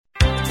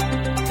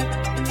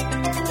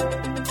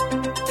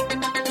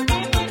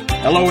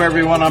Hello,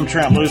 everyone. I'm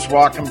Trent Loos.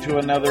 Welcome to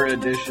another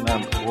edition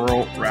of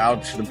Rural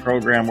Routes, the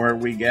program where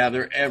we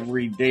gather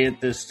every day at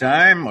this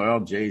time.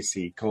 Well,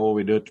 JC Cole,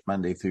 we do it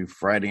Monday through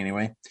Friday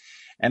anyway.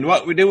 And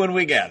what we do when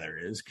we gather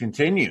is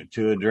continue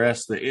to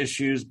address the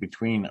issues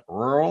between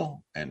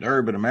rural and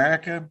urban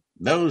America,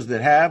 those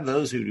that have,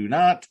 those who do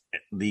not,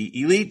 the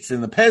elites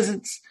and the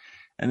peasants.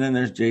 And then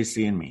there's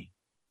JC and me.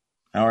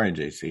 How are you,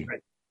 JC?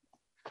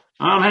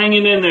 I'm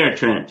hanging in there,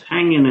 Trent.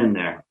 Hanging in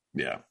there.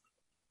 Yeah.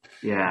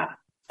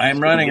 I'm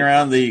running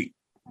around the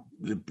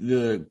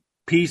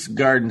Peace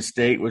Garden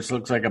State, which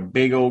looks like a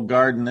big old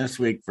garden this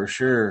week for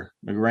sure.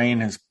 The rain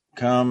has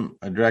come,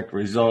 a direct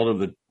result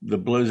of the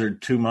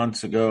blizzard 2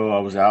 months ago. I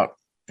was out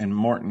in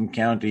Morton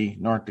County,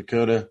 North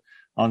Dakota,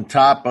 on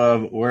top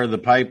of where the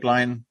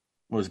pipeline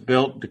was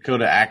built,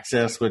 Dakota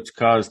Access, which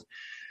caused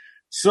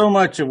so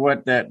much of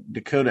what that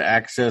Dakota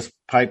Access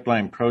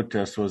pipeline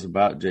protest was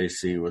about,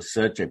 JC, was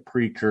such a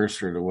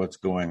precursor to what's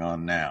going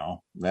on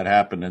now. That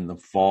happened in the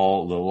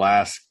fall, the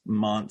last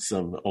months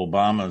of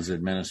Obama's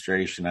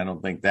administration. I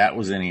don't think that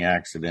was any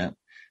accident,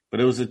 but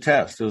it was a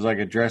test. It was like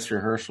a dress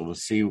rehearsal to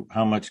see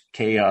how much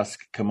chaos,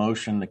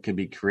 commotion that could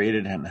be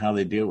created and how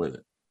they deal with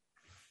it.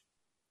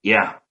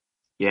 Yeah.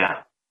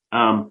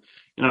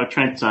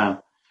 Trent,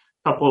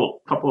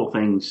 couple of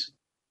things,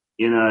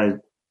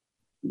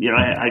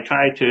 I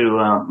try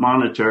to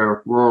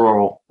monitor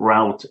rural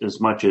route as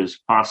much as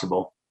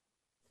possible.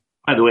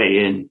 By the way,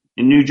 in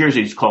New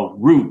Jersey, it's called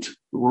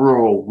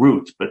rural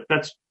route, but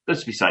that's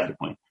beside the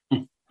point.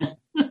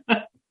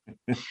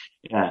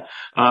 Yeah.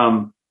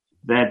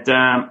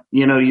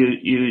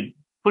 You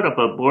put up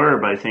a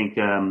blurb, I think,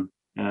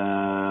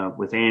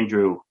 with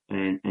Andrew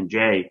and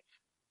Jay.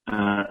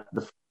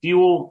 The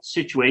fuel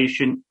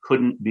situation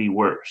couldn't be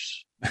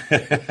worse.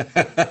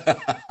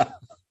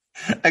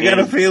 I got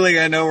a feeling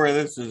I know where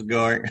this is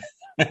going.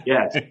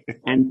 Yes.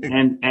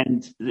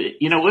 And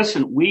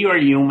listen, we are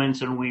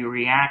humans and we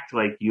react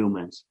like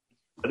humans.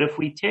 But if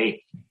we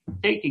take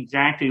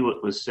exactly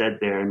what was said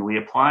there and we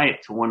apply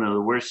it to one of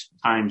the worst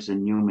times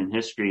in human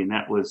history, and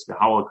that was the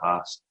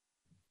Holocaust.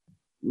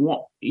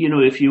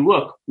 If you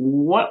look,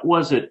 what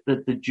was it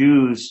that the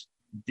Jews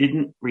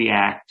didn't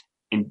react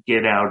and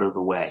get out of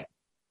the way?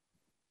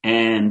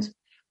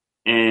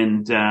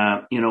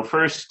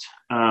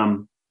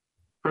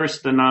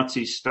 First, the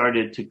Nazis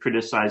started to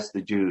criticize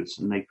the Jews,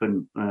 and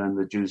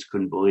the Jews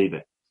couldn't believe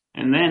it.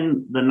 And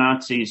then the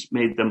Nazis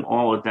made them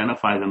all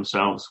identify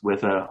themselves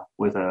with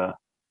a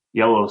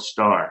yellow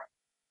star.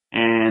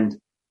 And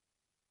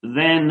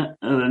then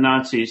the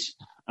Nazis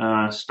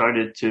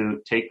started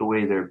to take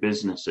away their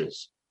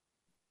businesses.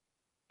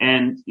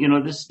 And,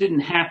 this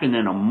didn't happen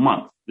in a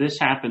month. This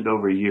happened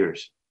over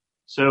years.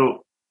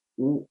 So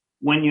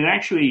when you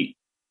actually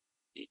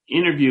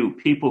interview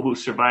people who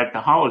survived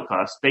the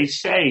Holocaust, they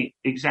say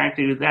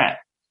exactly that.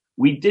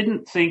 We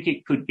didn't think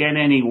it could get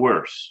any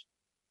worse.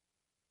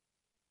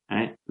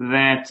 Right?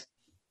 That,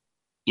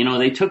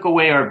 they took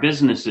away our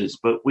businesses,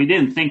 but we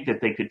didn't think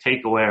that they could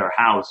take away our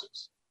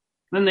houses.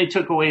 Then they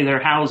took away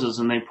their houses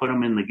and they put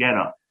them in the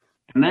ghetto.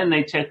 And then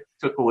they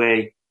took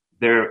away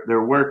their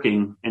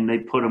working and they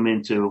put them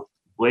into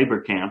labor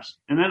camps.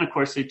 And then, of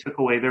course, they took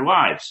away their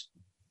lives.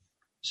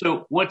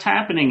 So what's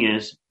happening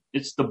is,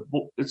 it's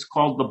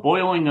called the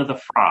boiling of the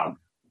frog.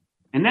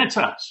 And that's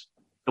us.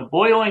 The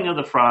boiling of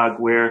the frog,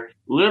 where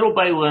little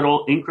by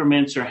little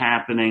increments are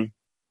happening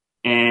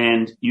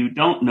and you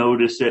don't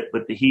notice it,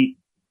 but the heat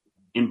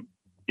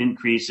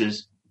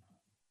increases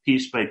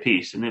piece by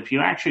piece. And if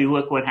you actually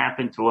look what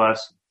happened to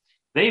us,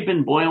 they've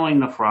been boiling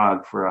the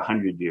frog for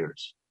 100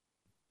 years.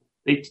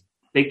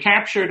 They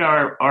captured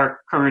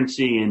our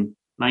currency in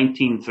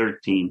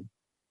 1913.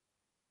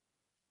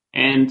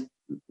 And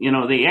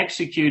they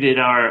executed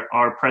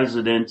our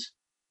president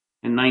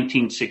in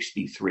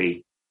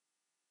 1963.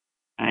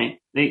 Right?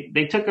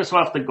 They took us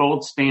off the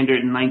gold standard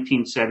in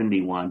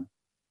 1971.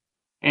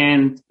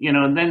 And,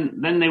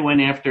 then they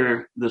went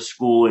after the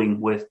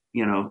schooling with,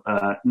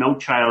 No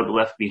Child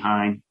Left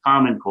Behind,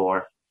 Common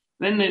Core.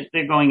 Then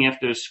they're going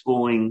after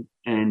schooling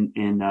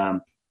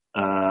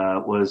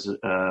was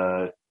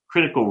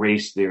critical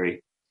race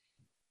theory.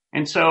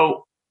 And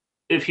so,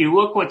 if you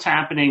look what's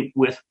happening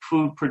with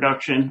food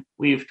production,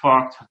 we've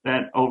talked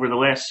that over the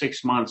last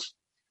 6 months,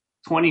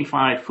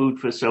 25 food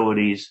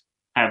facilities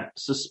have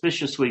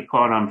suspiciously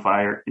caught on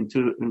fire,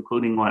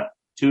 including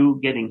 2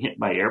 getting hit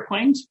by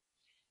airplanes.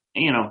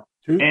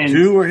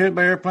 Two were hit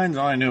by airplanes?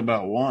 Oh, I knew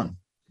about 1.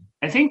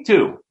 I think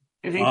 2.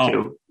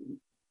 2.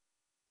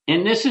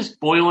 And this is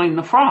boiling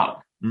the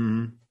frog.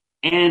 Mm-hmm.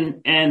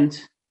 And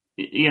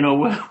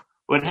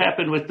what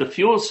happened with the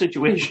fuel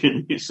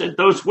situation, you said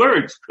those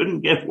words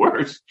couldn't get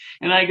worse.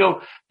 And I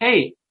go,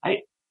 hey,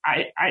 I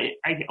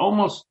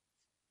almost,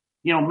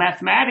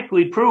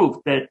 mathematically proved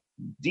that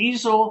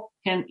diesel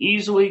can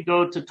easily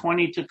go to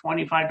 $20 to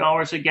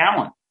 $25 a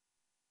gallon.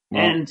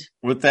 Well, and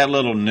with that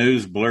little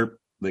news blurb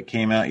that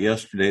came out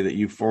yesterday that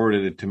you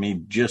forwarded it to me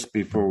just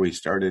before we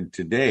started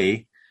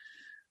today,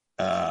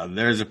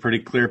 there's a pretty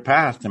clear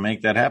path to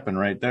make that happen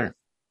right there.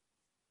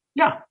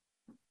 Yeah.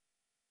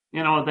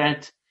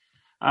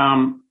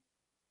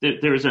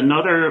 There's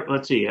another,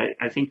 let's see,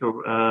 I think.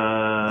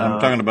 I'm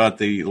talking about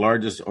the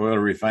largest oil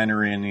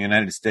refinery in the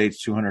United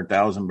States,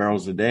 200,000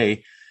 barrels a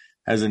day,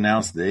 has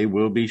announced they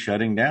will be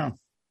shutting down.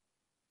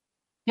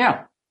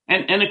 Yeah.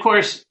 And of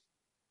course,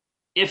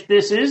 if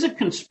this is a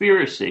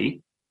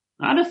conspiracy,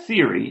 not a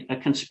theory, a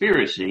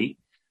conspiracy,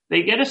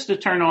 they get us to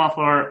turn off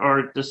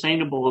our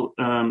sustainable,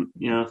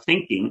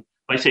 thinking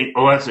by saying,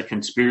 oh, that's a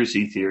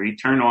conspiracy theory.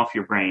 Turn off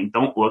your brain.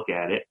 Don't look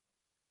at it.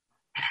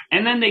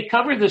 And then they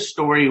cover the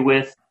story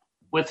with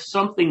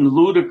something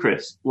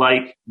ludicrous,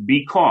 like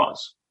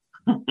because,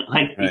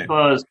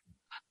 because,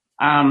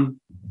 and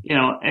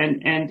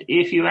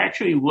if you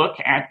actually look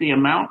at the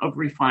amount of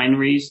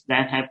refineries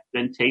that have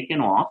been taken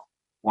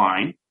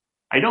offline,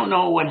 I don't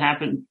know what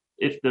happened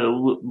if the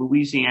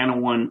Louisiana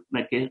one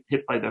that get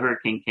hit by the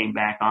hurricane came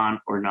back on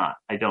or not.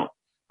 I don't.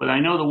 But I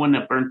know the one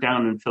that burnt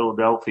down in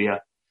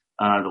Philadelphia,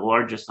 the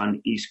largest on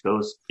the East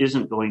Coast,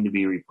 isn't going to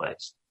be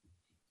replaced.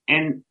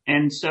 And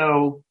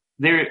so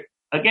they're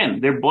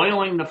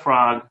boiling the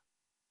frog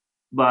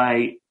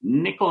by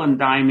nickel and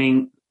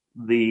diming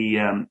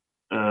the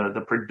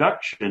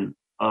production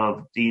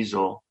of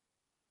diesel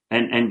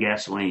and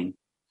gasoline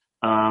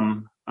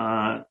down.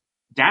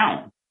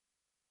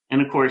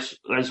 And of course,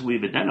 as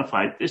we've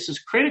identified, this is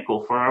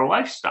critical for our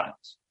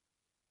lifestyles.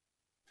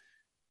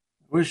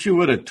 Wish you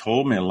would have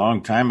told me a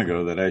long time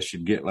ago that I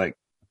should get like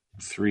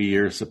 3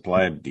 years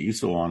supply of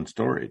diesel on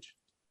storage.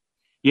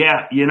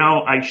 Yeah,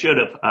 I should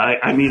have.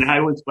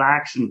 I was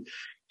lax and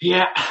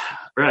yeah,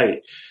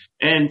 right.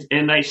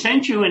 And I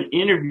sent you an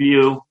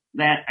interview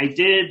that I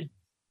did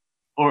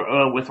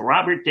with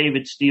Robert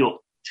David Steele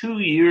 2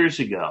 years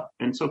ago.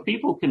 And so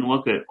people can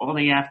look at, all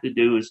they have to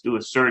do is do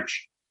a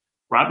search,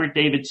 Robert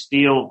David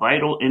Steele,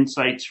 Vital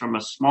Insights from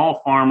a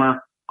Small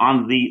Farmer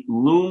on the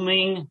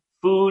Looming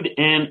Food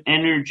and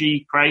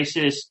Energy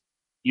Crisis,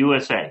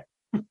 USA.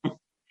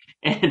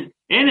 And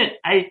in it,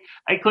 I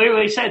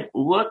clearly said,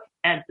 look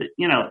at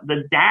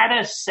the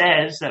data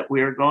says that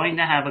we're going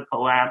to have a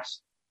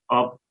collapse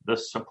of the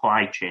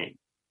supply chain.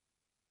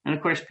 And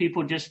of course,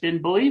 people just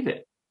didn't believe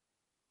it.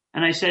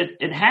 And I said,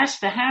 it has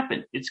to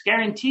happen. It's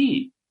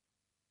guaranteed.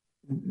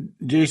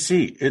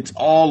 JC, it's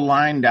all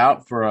lined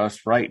out for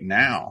us right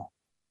now.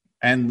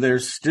 And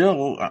there's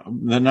still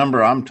the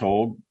number I'm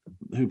told,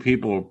 who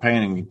people are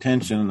paying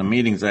attention in the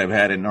meetings I've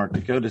had in North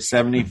Dakota,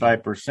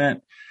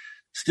 75%.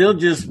 Still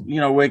just,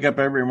 wake up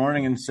every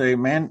morning and say,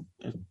 man,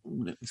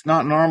 it's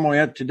not normal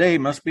yet today.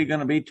 Must be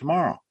going to be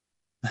tomorrow.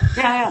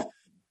 Yeah.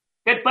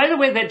 But by the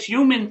way, that's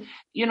human.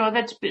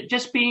 That's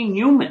just being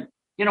human.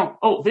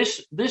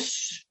 This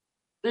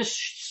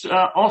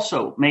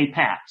also may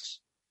pass.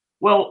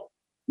 Well,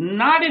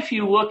 not if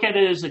you look at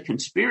it as a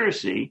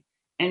conspiracy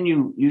and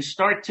you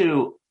start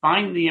to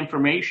find the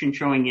information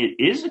showing it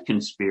is a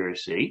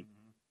conspiracy.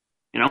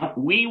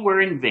 We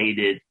were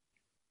invaded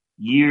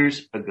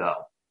years ago.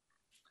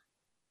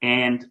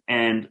 And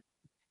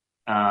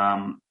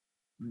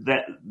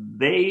that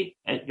they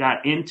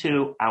got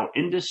into our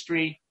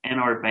industry and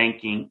our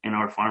banking and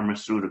our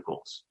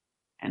pharmaceuticals.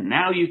 And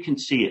now you can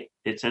see it.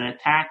 It's an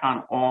attack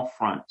on all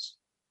fronts.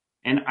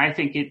 And I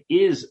think it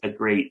is a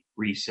great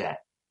reset.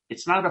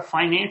 It's not a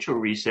financial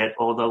reset,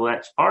 although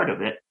that's part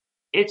of it.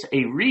 It's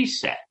a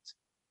reset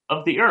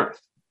of the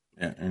earth.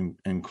 Yeah,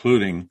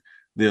 including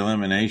the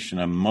elimination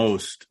of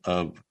most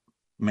of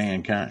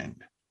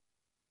mankind.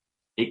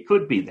 It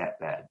could be that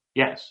bad.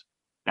 Yes,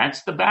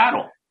 that's the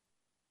battle.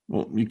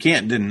 Well, you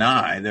can't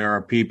deny there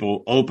are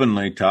people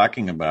openly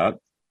talking about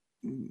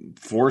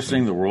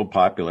forcing the world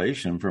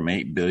population from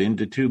 8 billion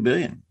to 2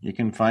 billion. You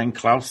can find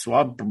Klaus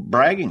Schwab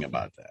bragging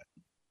about that.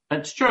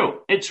 That's true.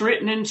 It's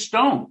written in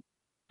stone.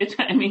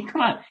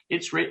 Come on.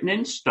 It's written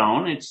in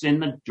stone. It's in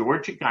the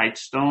Georgia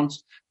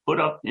Guidestones put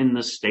up in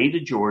the state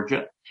of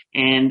Georgia.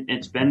 And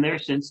it's been there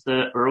since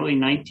the early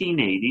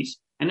 1980s.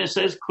 And it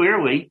says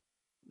clearly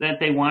that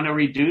they want to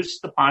reduce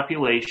the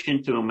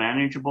population to a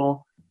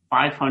manageable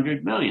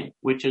 500 million,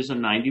 which is a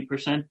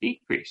 90%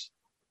 decrease.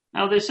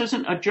 Now, this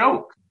isn't a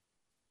joke.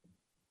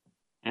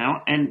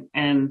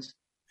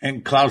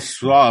 And Klaus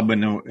Schwab,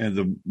 in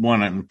the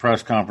one in the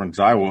press conference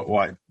I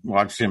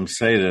watched him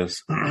say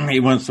this, he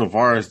went so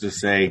far as to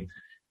say,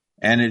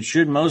 and it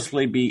should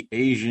mostly be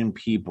Asian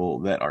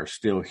people that are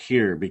still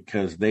here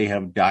because they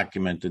have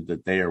documented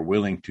that they are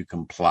willing to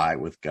comply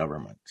with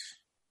governments.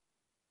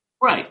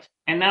 Right.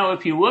 And now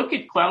if you look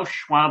at Klaus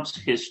Schwab's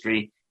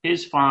history,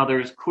 his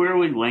father is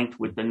clearly linked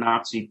with the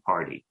Nazi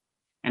Party.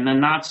 And the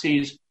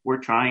Nazis were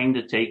trying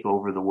to take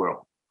over the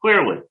world.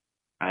 Clearly.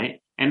 Right.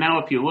 And now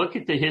if you look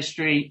at the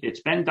history,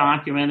 it's been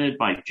documented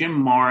by Jim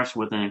Morris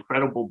with an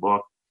incredible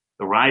book,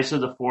 The Rise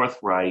of the Fourth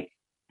Reich,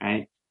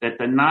 right? That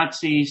the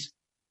Nazis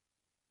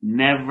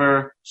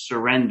never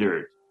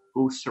surrendered.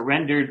 Who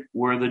surrendered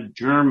were the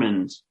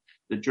Germans.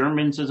 The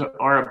Germans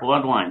are a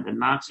bloodline. The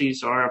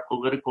Nazis are a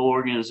political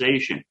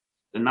organization.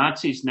 The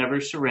Nazis never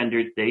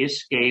surrendered. They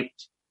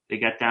escaped. They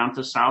got down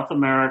to South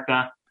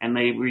America and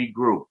they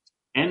regrouped.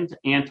 And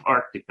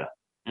Antarctica.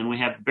 And we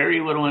have very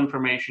little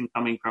information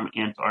coming from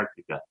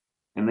Antarctica.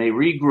 And they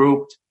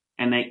regrouped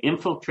and they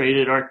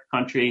infiltrated our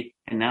country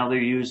and now they're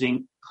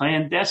using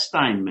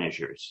clandestine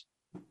measures.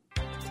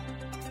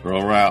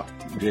 Rural Route,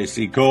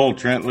 J.C. Cole,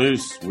 Trent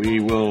Loos. We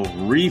will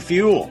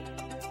refuel,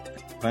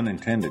 pun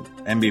intended,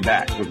 and be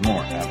back with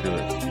more after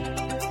this.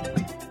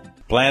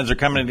 Plans are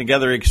coming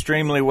together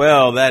extremely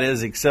well. That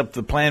is, except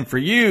the plan for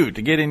you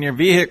to get in your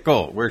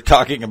vehicle. We're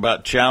talking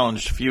about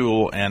Challenged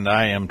Fuel, and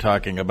I am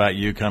talking about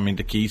you coming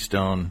to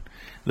Keystone,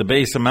 the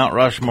base of Mount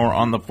Rushmore,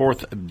 on the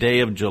 4th day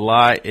of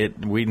July.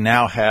 We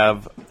now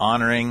have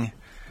honoring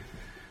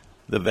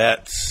the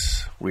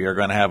vets. We are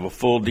going to have a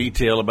full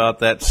detail about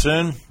that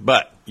soon,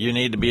 but you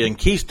need to be in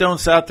Keystone,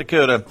 South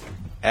Dakota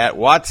at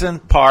Watson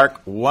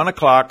Park, 1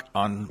 o'clock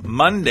on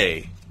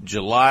Monday,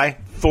 July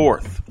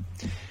 4th.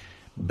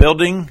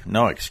 Bridging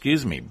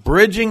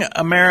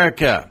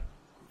America.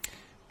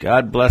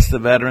 God bless the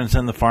veterans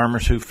and the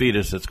farmers who feed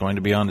us. It's going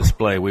to be on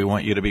display. We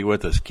want you to be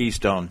with us.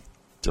 Keystone,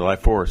 July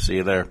 4th. See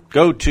you there.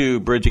 Go to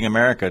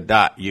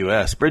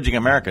bridgingamerica.us.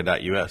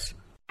 Bridgingamerica.us.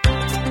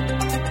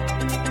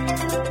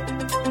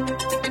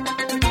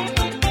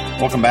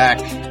 Welcome back.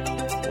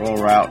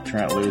 Rural Route,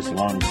 Trent Loos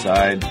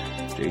alongside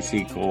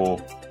J.C.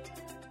 Cole.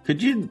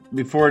 Could you,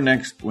 before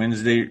next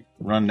Wednesday,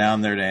 run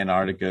down there to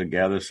Antarctica,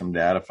 gather some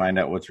data, find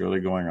out what's really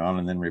going on,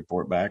 and then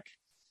report back?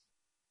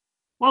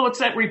 Well, it's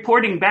that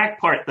reporting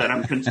back part that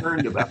I'm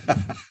concerned about.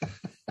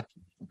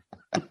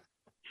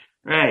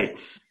 Right.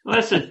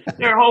 Listen,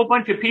 there are a whole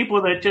bunch of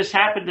people that just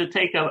happened to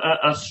take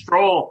a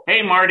stroll.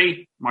 Hey,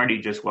 Marty. Marty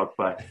just walked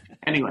by.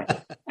 Anyway,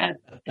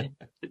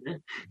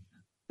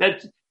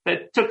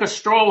 that took a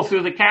stroll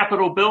through the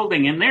Capitol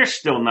building, and they're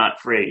still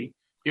not free.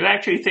 You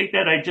actually think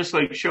that I just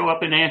show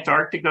up in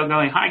Antarctica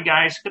going, "Hi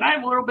guys, can I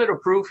have a little bit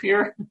of proof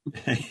here?"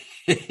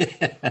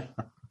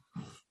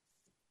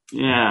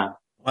 Yeah.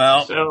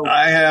 Well, so,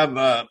 I have.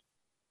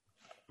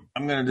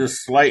 I'm going to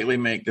just slightly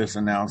make this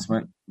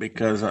announcement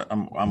because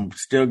I'm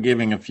still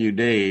giving a few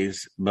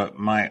days. But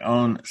my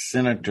own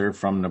senator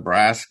from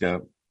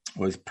Nebraska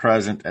was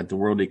present at the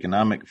World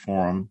Economic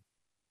Forum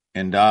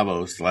in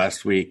Davos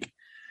last week.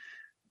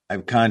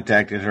 I've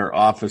contacted her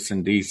office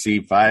in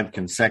D.C. 5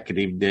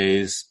 consecutive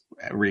days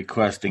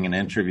requesting an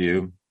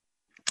interview.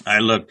 I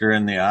looked her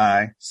in the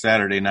eye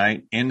Saturday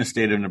night in the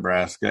state of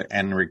Nebraska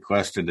and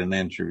requested an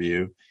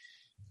interview.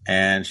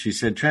 And she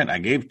said, "Trent, I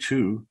gave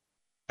 2.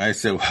 I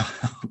said, "Well,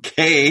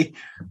 okay,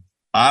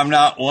 I'm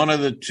not one of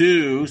the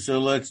 2, so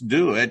let's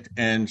do it."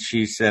 And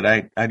she said,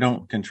 I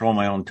don't control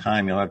my own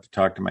time. You'll have to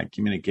talk to my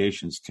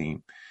communications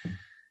team.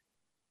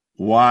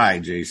 Why,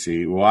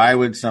 JC? Why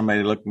would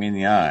somebody look me in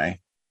the eye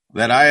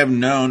that I have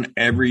known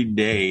every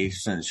day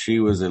since she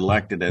was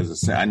elected as a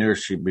senator? I knew her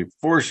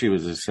before she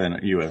was a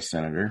U.S.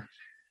 senator,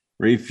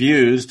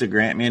 refused to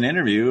grant me an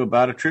interview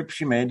about a trip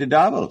she made to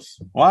Davos.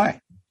 Why?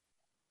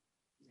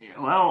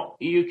 Well,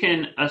 you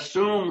can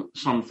assume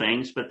some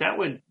things, but that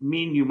would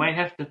mean you might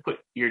have to put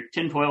your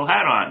tinfoil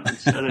hat on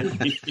instead of,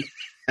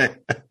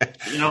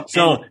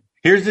 So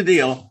here's the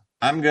deal.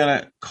 I'm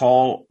going to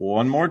call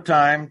one more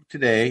time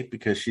today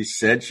because she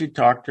said she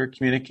talked to her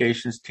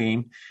communications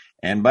team.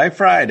 And by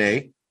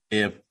Friday,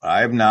 if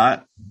I've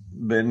not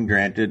been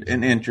granted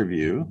an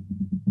interview,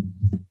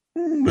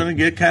 I'm going to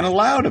get kind of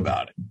loud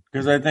about it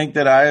because I think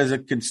that I, as a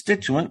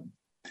constituent,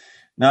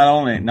 I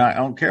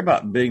don't care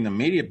about being the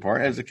media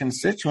part. As a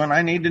constituent,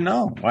 I need to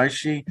know why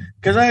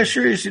because I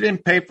assure you she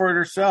didn't pay for it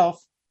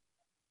herself.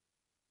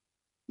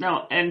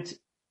 No, and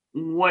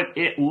what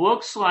it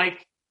looks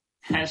like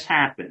has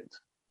happened,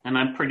 and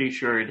I'm pretty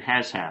sure it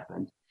has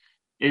happened,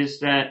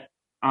 is that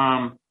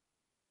the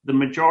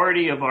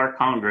majority of our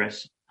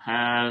Congress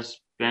has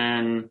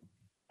been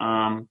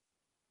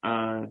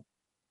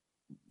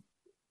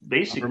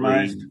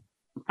basically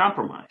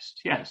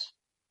compromised. Yes.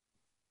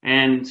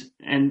 And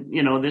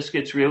this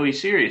gets really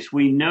serious.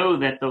 We know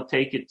that they'll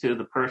take it to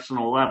the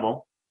personal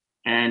level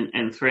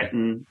and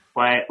threaten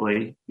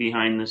quietly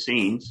behind the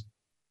scenes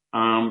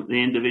the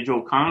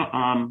individual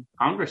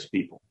Congress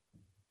people,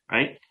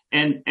 right?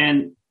 And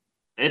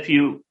if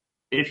you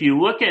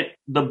look at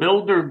the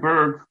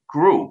Bilderberg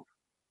group,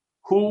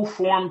 who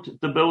formed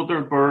the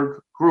Bilderberg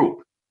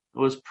group? It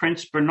was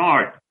Prince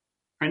Bernhard.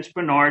 Prince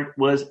Bernhard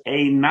was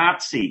a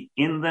Nazi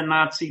in the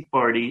Nazi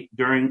Party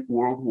during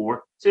World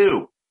War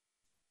II.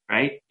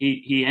 Right?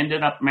 He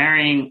ended up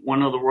marrying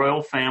one of the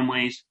royal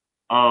families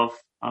of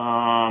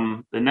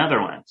the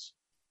Netherlands.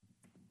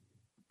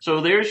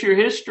 So there's your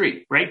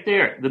history right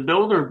there, the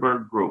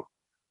Bilderberg group.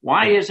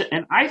 Why is it?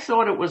 And I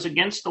thought it was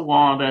against the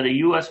law that a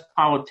U.S.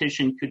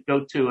 politician could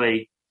go to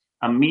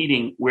a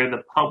meeting where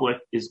the public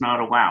is not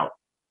allowed.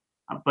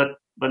 But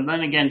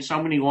then again,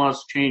 so many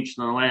laws changed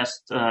in the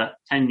last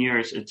 10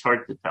 years, it's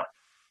hard to tell.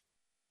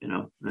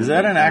 Is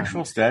that an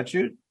actual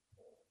statute?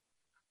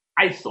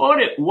 I thought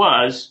it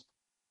was.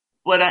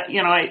 But,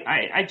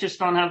 I just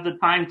don't have the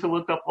time to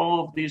look up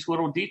all of these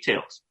little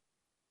details.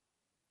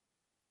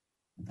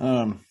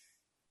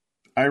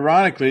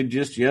 Ironically,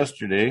 just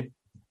yesterday,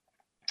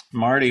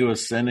 Marty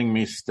was sending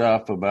me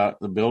stuff about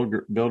the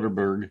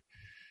Bilderberg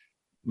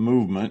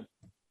movement,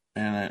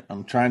 and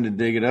I'm trying to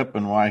dig it up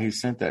and why he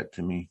sent that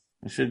to me.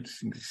 I should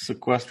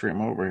sequester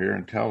him over here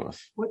and tell us.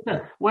 What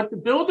the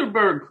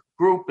Bilderberg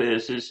group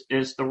is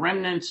the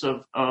remnants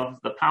of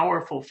the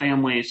powerful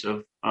families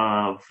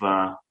of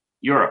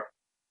Europe.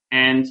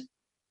 And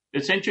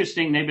it's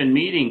interesting, they've been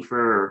meeting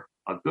for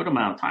a good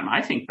amount of time,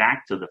 I think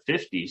back to the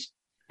 50s.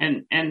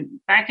 And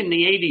back in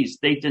the 80s,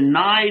 they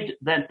denied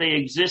that they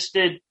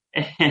existed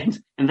and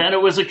that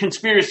it was a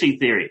conspiracy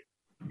theory.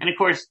 And of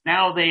course,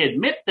 now they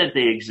admit that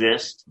they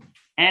exist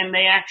and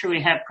they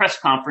actually have press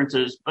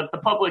conferences, but the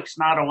public's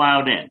not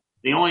allowed in.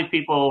 The only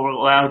people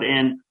allowed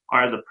in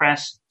are the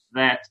press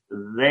that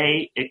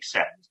they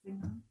accept.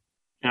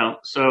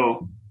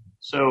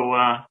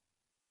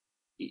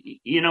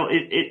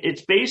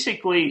 It's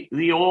basically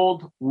the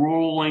old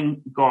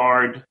ruling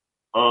guard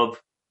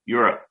of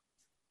Europe.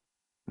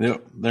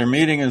 Their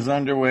meeting is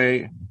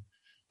underway.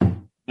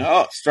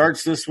 No, it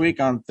starts this week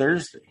on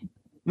Thursday.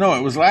 No,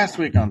 it was last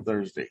week on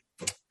Thursday,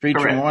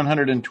 featuring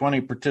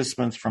 120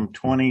 participants from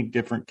 20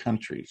 different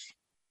countries.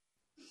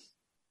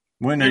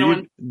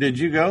 Did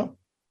you go?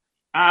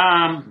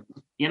 I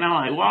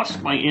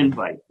lost my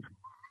invite.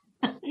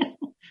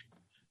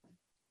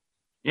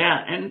 Yeah,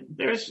 and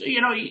there's,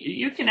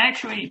 you can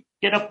actually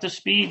get up to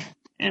speed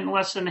in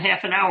less than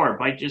half an hour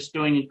by just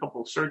doing a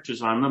couple of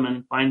searches on them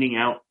and finding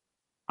out.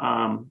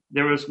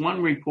 There was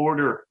one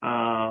reporter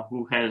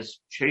who has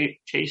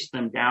chased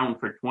them down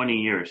for 20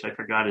 years. I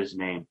forgot his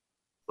name,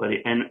 but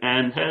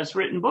and has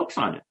written books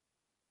on it.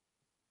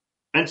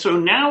 And so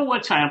now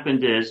what's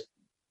happened is,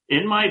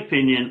 in my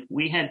opinion,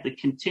 we had the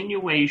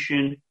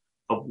continuation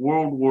of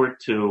World War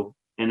II,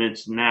 and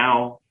it's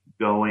now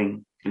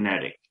going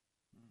kinetic.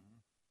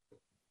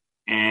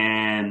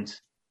 And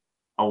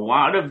a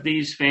lot of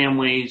these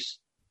families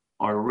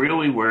are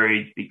really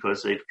worried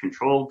because they've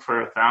controlled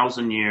for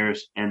 1,000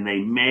 years and they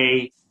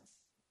may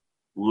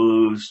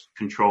lose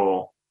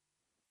control,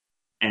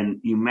 and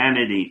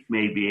humanity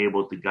may be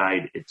able to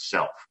guide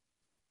itself.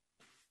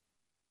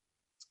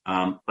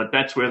 But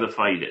that's where the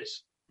fight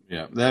is.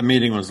 Yeah, that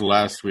meeting was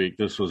last week.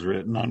 This was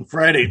written on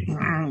Friday,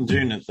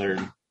 June the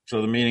 3rd.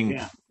 So the meeting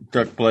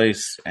took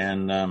place,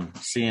 and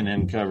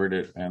CNN covered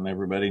it, and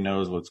everybody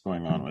knows what's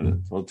going on with it.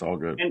 So it's all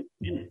good.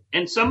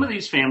 And some of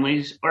these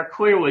families are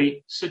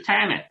clearly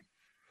satanic.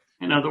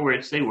 In other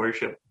words, they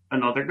worship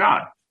another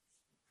god.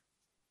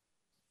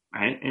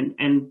 Right?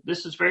 And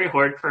this is very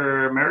hard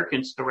for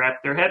Americans to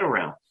wrap their head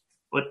around,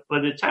 but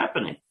it's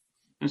happening.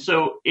 And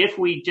so if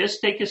we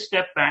just take a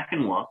step back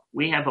and look,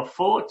 we have a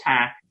full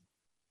attack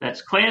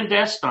that's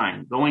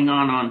clandestine going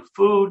on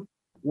food,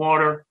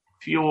 water,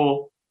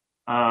 fuel,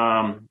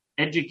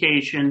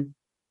 education,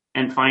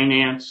 and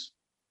finance.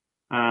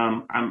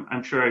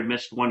 I'm sure I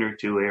missed one or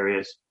two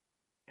areas.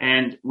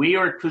 And we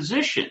are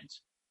positioned.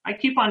 I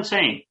keep on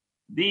saying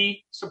the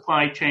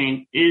supply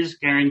chain is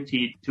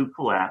guaranteed to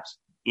collapse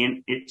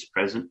in its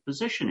present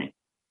positioning.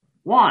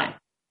 Why?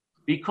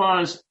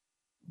 Because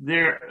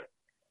the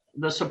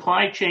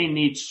supply chain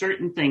needs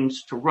certain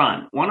things to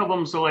run. One of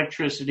them is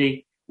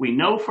electricity. We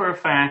know for a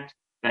fact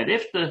that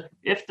if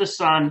the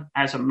sun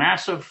has a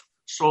massive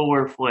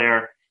solar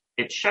flare,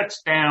 it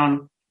shuts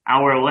down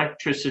our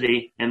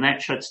electricity, and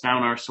that shuts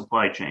down our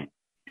supply chain.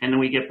 And then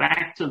we get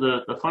back to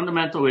the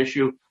fundamental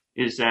issue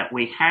is that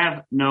we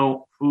have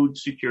no food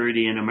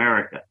security in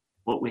America.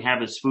 What we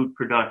have is food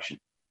production.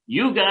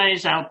 You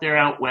guys out there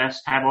out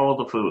west have all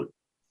the food.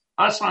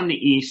 Us on the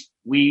east,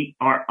 we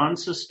are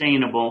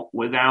unsustainable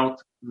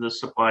without the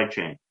supply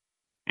chain.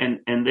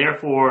 And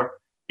therefore,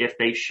 if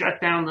they shut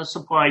down the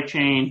supply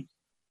chain,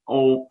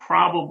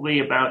 probably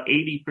about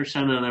 80%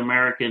 of the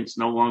Americans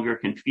no longer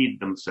can feed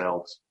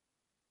themselves.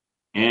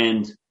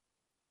 And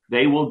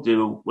they will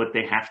do what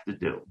they have to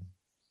do.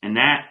 And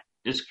that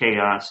is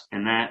chaos,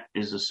 and that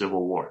is a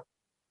civil war.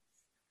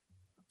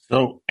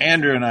 So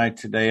Andrew and I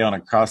today on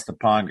Across the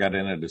Pond got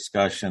in a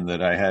discussion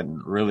that I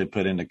hadn't really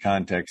put into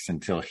context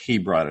until he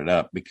brought it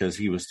up, because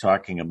he was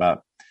talking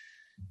about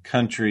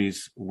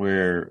countries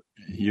where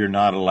you're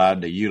not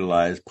allowed to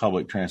utilize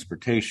public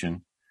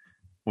transportation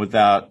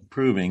without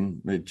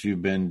proving that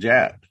you've been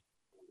jabbed.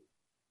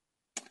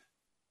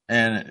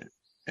 And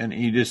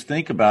you just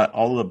think about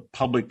all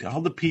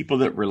the people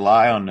that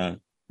rely on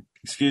the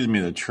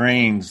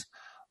trains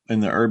in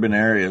the urban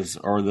areas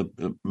or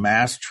the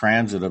mass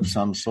transit of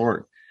some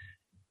sort.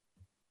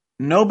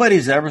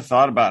 Nobody's ever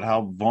thought about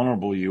how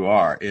vulnerable you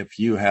are if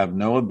you have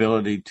no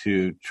ability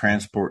to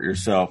transport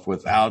yourself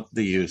without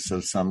the use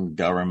of some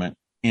government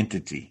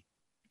entity.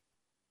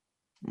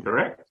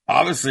 Correct.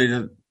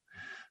 Obviously,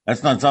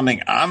 that's not something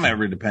I'm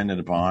ever dependent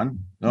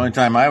upon. The only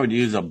time I would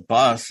use a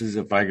bus is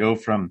if I go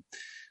from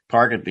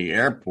park at the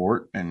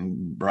airport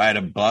and ride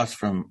a bus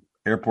from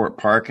airport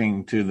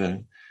parking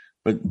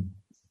but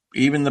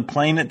even the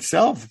plane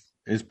itself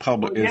is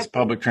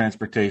public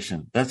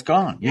transportation. That's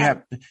gone. You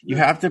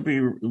have to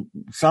be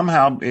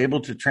somehow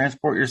able to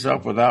transport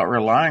yourself without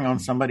relying on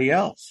somebody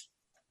else.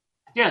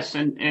 Yes,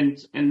 and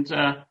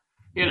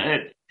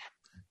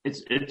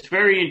it's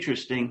very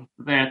interesting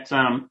that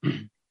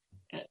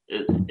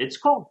it's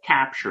called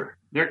capture.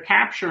 They're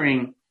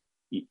capturing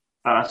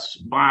us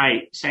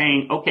by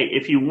saying, okay,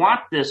 if you want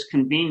this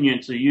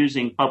convenience of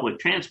using public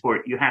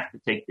transport, you have to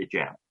take the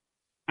jab.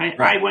 Right?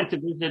 I went to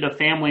visit a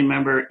family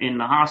member in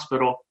the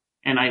hospital,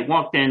 and I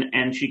walked in,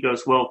 and she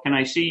goes, well, can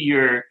I see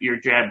your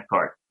jab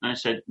card? And I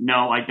said,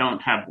 no, I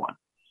don't have one.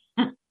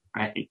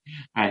 Right.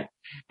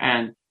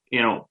 And,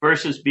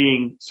 versus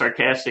being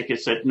sarcastic, it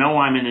said, no,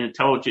 I'm an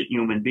intelligent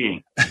human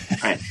being.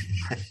 Right.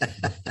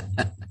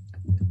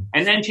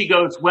 And then she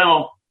goes,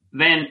 well,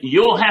 then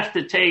you'll have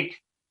to take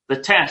the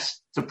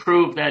test to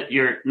prove that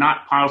you're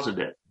not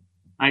positive.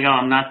 I go,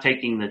 I'm not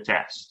taking the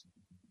test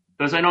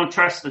because I don't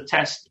trust the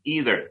test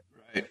either.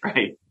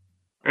 Right.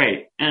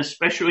 And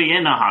especially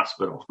in a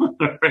hospital.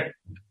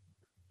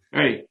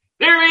 Right.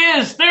 There he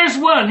is. There's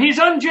one. He's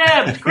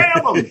unjabbed.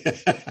 Grab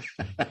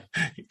him.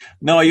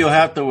 No, you'll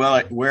have to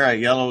wear a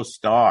yellow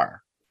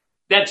star.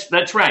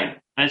 That's right.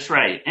 That's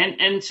right.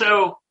 And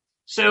so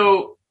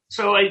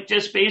I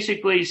just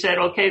basically said,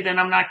 okay, then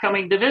I'm not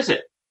coming to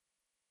visit.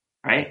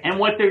 Right. And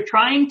what they're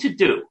trying to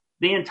do,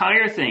 the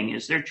entire thing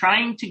is they're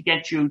trying to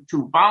get you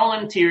to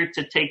volunteer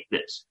to take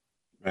this.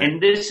 Right. And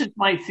this is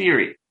my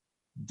theory.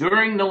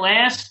 During the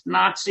last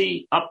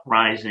Nazi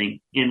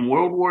uprising in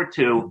World War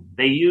II,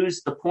 they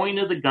used the point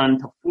of the gun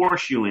to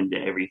force you into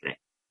everything.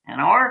 And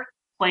our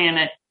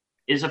planet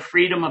is a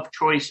freedom of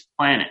choice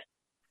planet.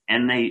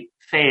 And they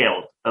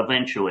failed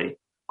eventually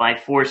by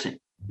forcing.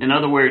 In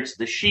other words,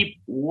 the sheep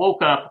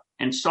woke up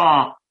and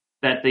saw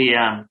that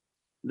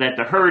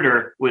the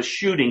herder was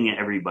shooting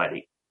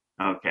everybody,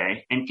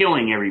 okay, and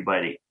killing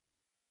everybody.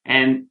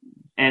 And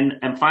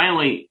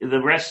finally,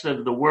 the rest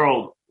of the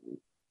world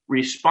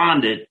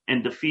responded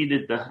and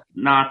defeated the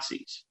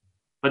Nazis,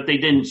 but they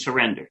didn't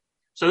surrender.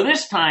 So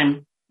this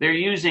time they're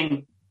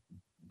using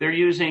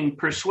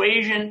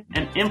persuasion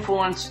and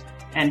influence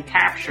and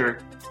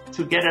capture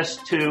to get us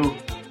to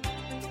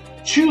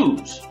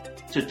choose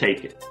to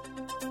take it.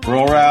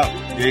 Roll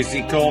Route,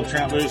 J.C. Cole,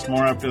 Trent Loos,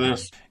 more after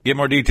this. Get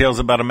more details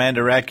about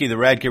Amanda Radke, the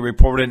Radke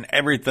Report, and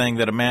everything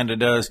that Amanda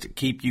does to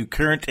keep you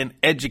current and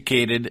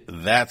educated.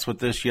 That's what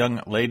this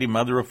young lady,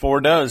 mother of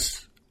four,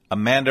 does.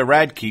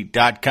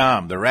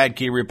 AmandaRadke.com, the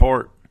Radke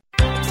Report.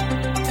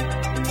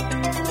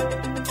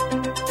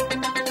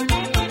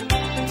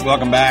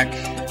 Welcome back.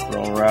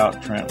 Roll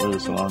Route, Trent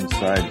Loos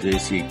alongside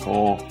J.C.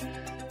 Cole,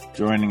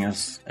 joining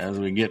us as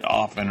we get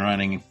off and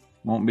running.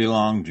 Won't be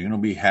long. June will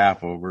be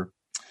half over.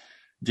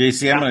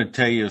 JC, I'm going to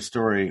tell you a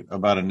story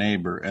about a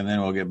neighbor, and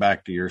then we'll get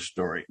back to your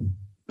story.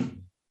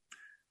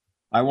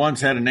 I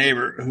once had a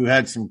neighbor who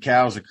had some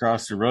cows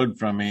across the road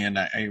from me, and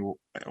I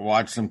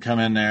watched them come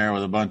in there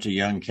with a bunch of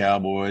young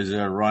cowboys. They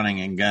were running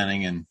and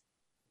gunning, and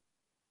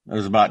there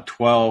was about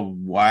 12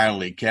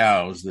 wily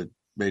cows that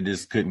they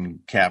just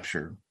couldn't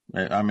capture.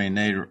 I mean,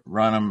 they'd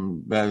run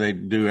them, but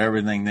they'd do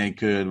everything they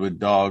could with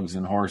dogs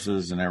and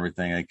horses and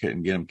everything. They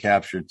couldn't get them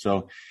captured.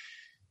 So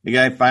the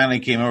guy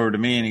finally came over to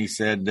me and he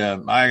said,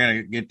 I got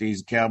to get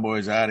these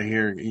cowboys out of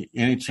here.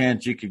 Any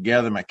chance you could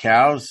gather my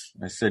cows?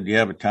 I said, do you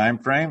have a time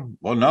frame?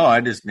 Well, no,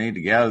 I just need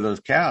to gather those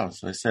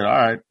cows. I said, all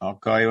right, I'll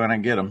call you when I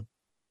get them.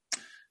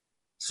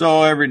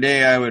 So every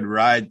day I would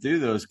ride through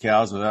those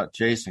cows without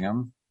chasing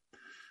them.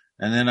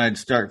 And then I'd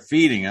start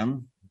feeding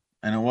them.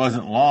 And it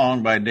wasn't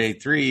long. By day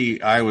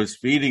 3, I was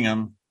feeding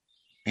them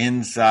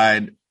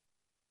inside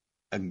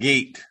a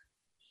gate.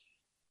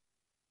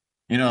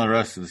 You know the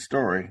rest of the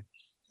story.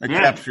 I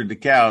captured the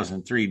cows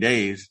in 3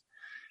 days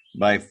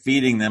by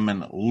feeding them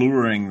and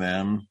luring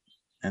them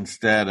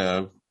instead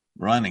of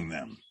running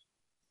them.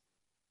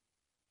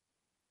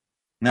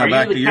 Now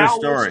back to your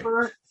story.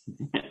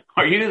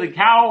 Are you the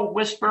cow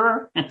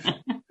whisperer?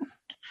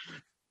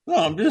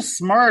 Well, I'm just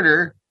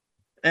smarter,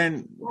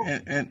 and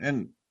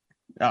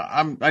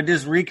I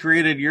just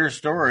recreated your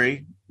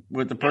story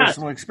with the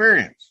personal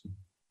experience.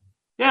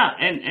 Yeah,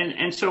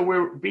 and so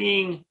we're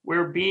being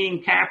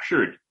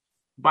captured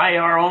by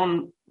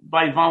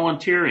by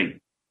volunteering,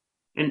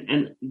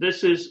 and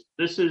this is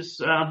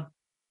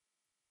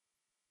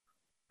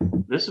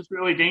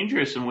really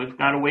dangerous, and we've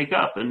got to wake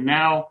up. And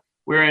now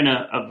we're in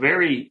a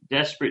very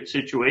desperate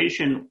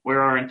situation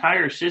where our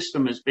entire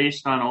system is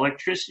based on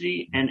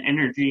electricity and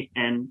energy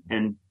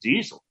and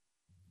diesel.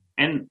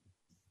 And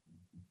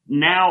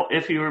now,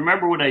 if you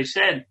remember what I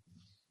said,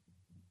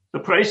 the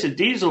price of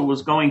diesel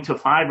was going to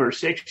 $5 or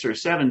 $6 or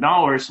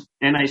 $7,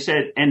 and I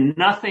said, and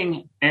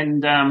nothing,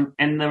 and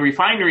the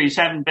refineries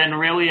haven't been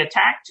really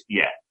attacked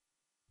yet.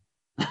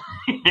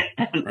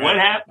 And what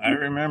happened? I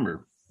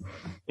remember.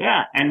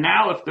 Yeah, and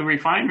now if the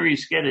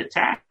refineries get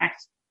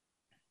attacked,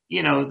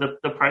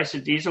 the price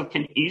of diesel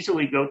can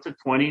easily go to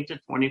 $20 to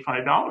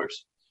 $25,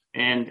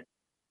 and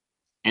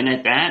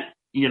at that,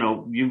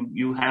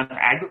 you have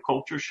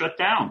agriculture shut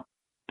down,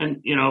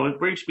 and it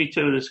brings me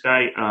to this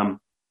guy.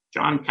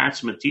 John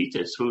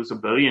Catsimatidis, who's a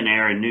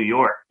billionaire in New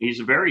York.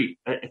 He's apparently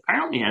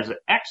has an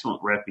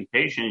excellent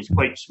reputation. He's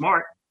quite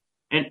smart.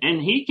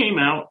 And he came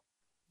out,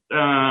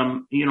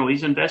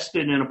 he's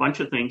invested in a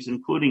bunch of things,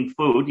 including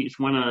food. He's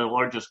one of the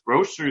largest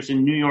grocers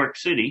in New York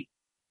City.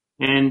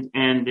 And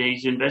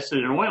he's invested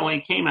in oil.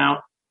 And he came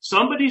out,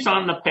 somebody's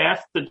on the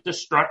path to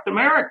destruct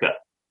America.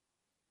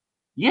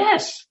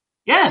 Yes,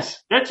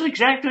 that's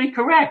exactly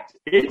correct.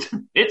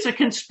 It's a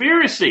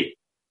conspiracy,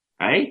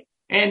 right?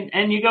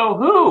 And you go,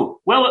 who?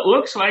 Well, it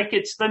looks like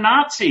it's the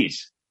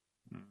Nazis,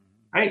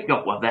 right?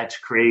 Go, well, that's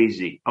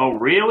crazy. Oh,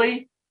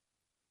 really?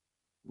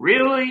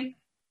 Really?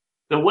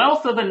 The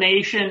wealth of a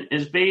nation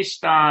is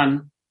based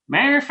on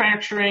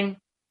manufacturing,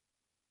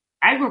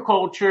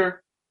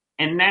 agriculture,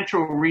 and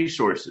natural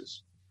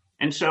resources.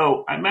 And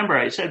so I remember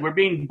I said we're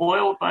being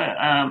boiled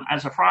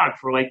as a frog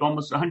for like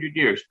almost 100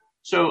 years.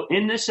 So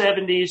in the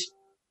 70s,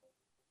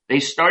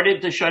 they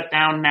started to shut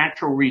down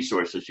natural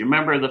resources. You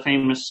remember the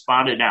famous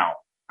spotted owl,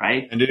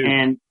 right? I do.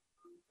 And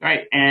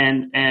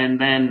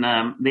then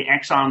the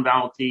Exxon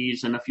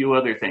Valdez and a few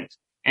other things.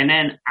 And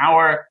then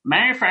our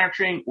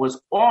manufacturing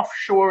was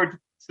offshored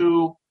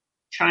to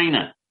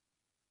China.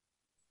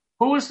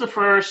 Who was the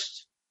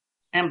first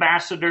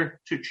ambassador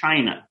to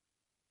China?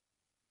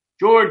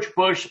 George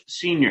Bush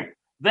Sr.,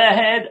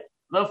 the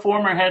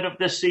former head of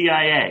the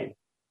CIA.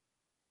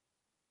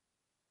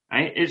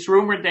 Right? It's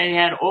rumored they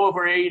had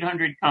over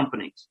 800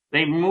 companies.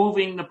 They're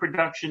moving the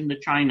production to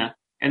China.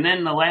 And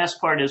then the last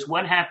part is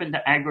what happened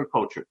to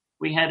agriculture?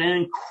 We had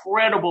an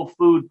incredible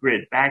food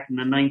grid back in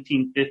the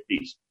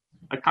 1950s,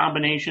 a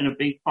combination of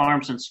big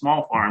farms and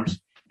small farms.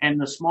 And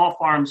the small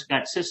farms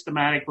got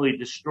systematically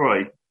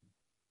destroyed.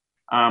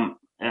 And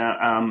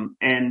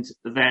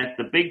that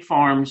the big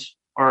farms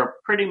are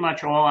pretty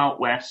much all out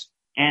west,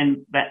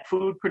 and that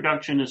food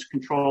production is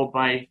controlled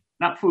by,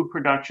 not food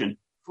production,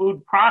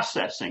 food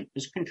processing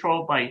is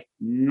controlled by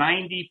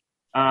 90%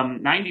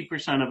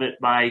 of it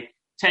by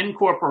 10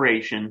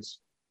 corporations.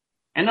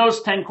 And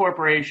those 10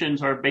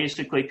 corporations are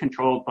basically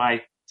controlled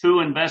by 2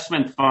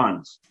 investment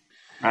funds,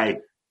 right?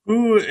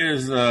 Who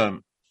is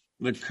the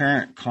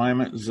current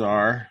climate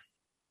czar?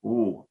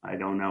 Ooh, I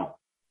don't know.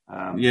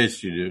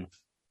 Yes, you do.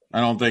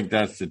 I don't think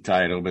that's the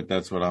title, but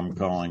that's what I'm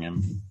calling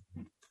him.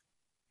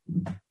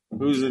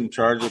 Who's in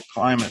charge of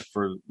climate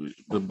for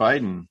the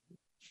Biden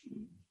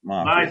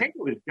mafia? Well, I think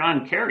it was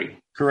John Kerry.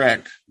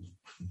 Correct.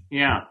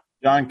 Yeah.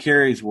 John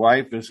Kerry's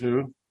wife is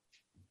who?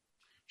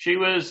 She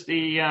was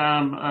the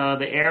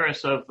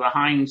heiress of the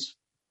Heinz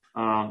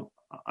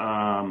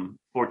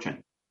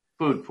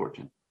food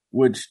fortune.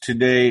 Which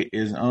today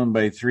is owned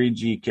by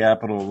 3G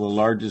Capital, the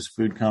largest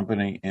food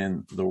company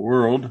in the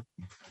world.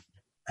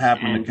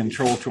 Happen to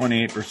control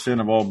 28%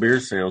 of all beer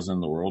sales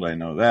in the world. I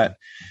know that.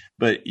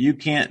 But you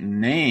can't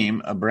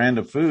name a brand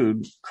of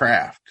food,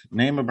 Kraft.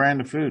 Name a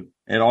brand of food.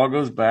 It all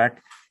goes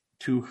back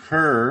to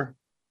her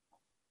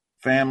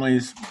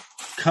family's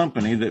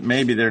company that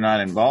maybe they're not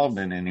involved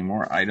in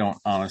anymore. I don't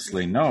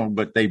honestly know,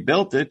 but they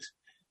built it.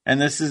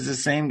 And this is the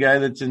same guy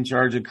that's in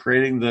charge of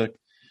creating the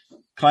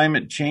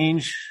climate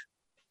change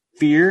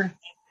fear.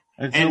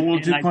 It's a little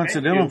too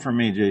coincidental for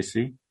me,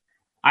 JC.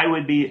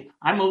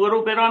 I'm a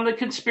little bit on the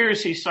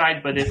conspiracy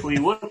side, but if we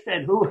looked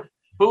at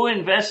who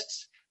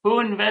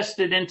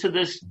invested into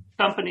this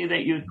company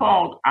that you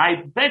called,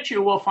 I bet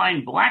you we'll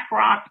find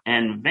BlackRock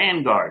and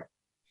Vanguard.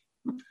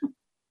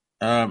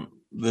 The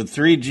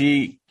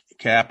 3G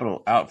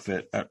Capital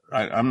outfit,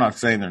 I'm not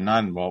saying they're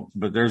not involved,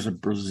 but there's a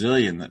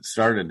Brazilian that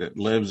started it,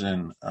 lives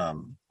in,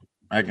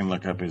 I can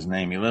look up his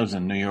name. He lives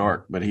in New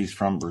York, but he's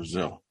from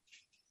Brazil.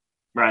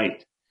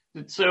 Right.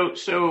 So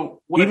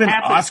what even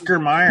happens, Oscar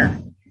Mayer.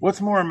 What's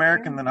more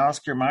American than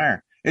Oscar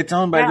Mayer? It's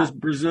owned by this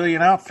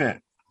Brazilian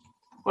outfit.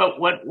 Well,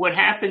 what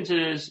happens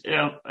is,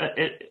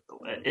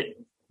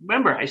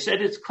 remember, I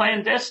said it's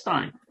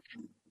clandestine.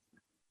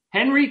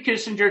 Henry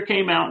Kissinger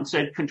came out and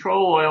said,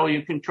 control oil,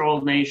 you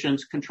control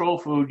nations, control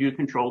food, you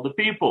control the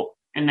people.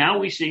 And now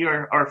we see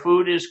our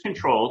food is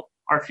controlled,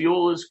 our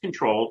fuel is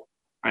controlled,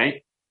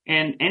 right?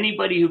 And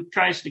anybody who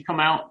tries to come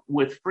out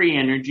with free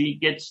energy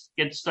gets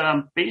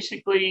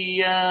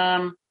basically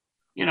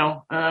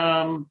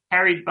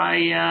carried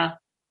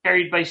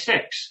by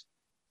 6,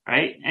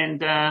 right?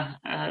 And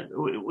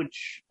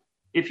which,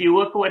 if you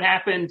look at what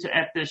happened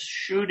at this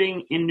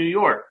shooting in New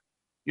York,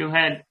 you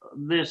had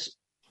this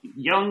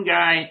young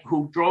guy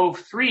who drove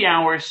 3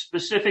 hours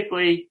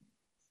specifically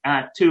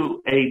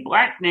to a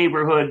black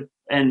neighborhood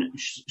and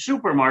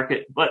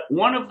supermarket, but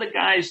one of the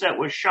guys that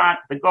was shot,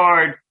 the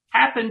guard,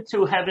 happened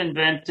to have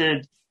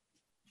invented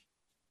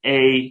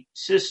a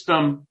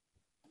system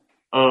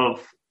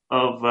of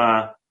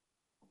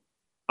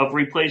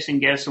replacing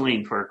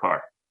gasoline for a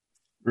car.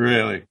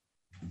 Really?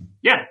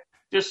 Yeah,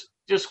 just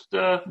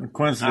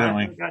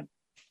coincidentally.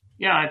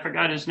 I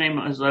forgot his name.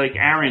 It was like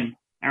Aaron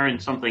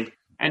something,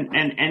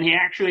 and he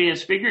actually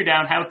has figured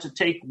out how to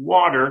take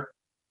water,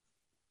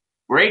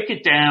 break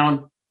it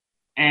down,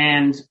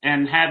 and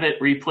have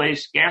it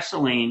replace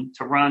gasoline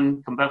to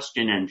run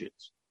combustion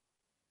engines.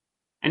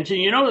 And so,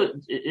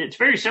 it's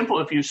very simple.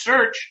 If you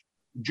search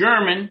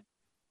German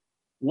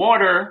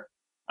water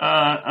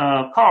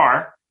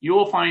car, you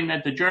will find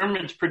that the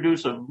Germans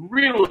produce a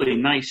really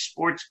nice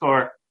sports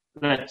car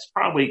that's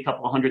probably a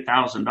couple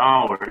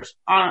 $100,000,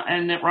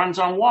 and it runs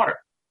on water.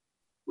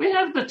 We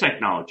have the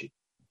technology.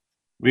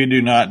 We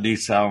do not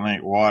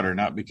desalinate water,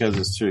 not because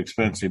it's too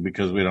expensive,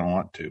 because we don't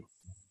want to.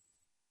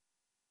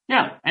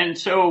 Yeah, and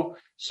so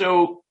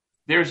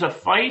There's a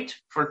fight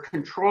for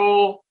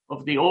control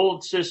of the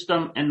old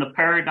system, and the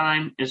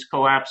paradigm is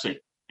collapsing.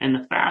 And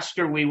the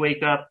faster we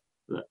wake up,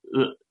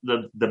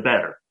 the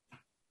better,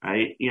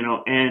 right?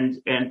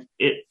 And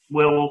it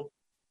will.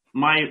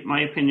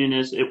 My opinion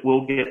is it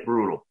will get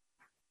brutal.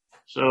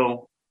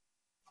 So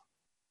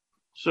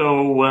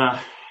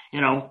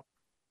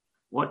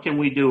what can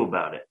we do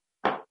about it?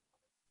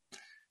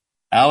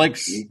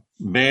 Alex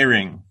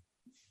Behring,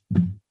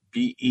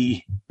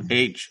 Behring,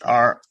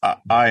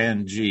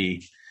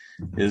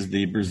 is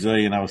the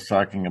Brazilian I was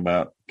talking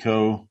about,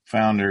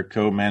 co-founder,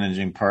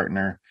 co-managing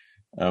partner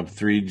of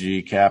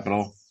 3G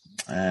Capital,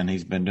 and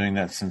he's been doing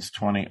that since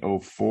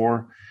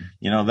 2004.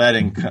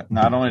 That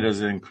not only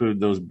does it include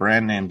those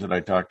brand names that I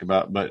talked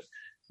about, but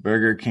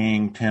Burger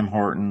King, Tim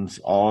Hortons,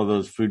 all of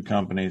those food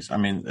companies. I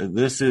mean,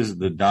 this is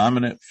the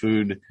dominant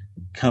food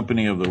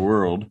company of the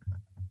world,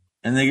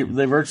 and they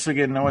virtually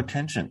get no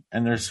attention.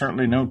 And there's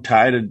certainly no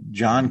tie to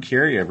John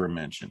Kerry ever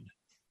mentioned.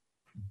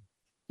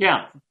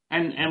 Yeah,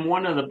 and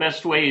one of the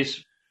best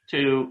ways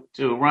to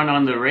run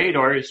on the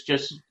radar is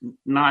just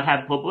not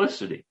have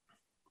publicity,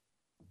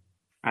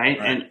 right?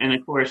 And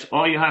of course,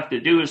 all you have to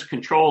do is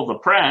control the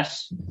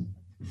press,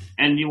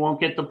 and you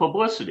won't get the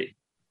publicity.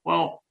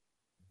 Well,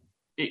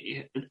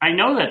 I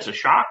know that's a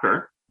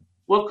shocker.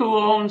 Look who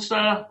owns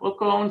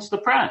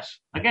the press.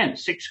 Again,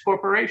 6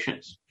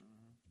 corporations,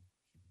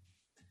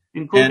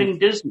 including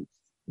Disney.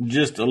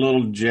 Just a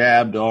little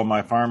jab to all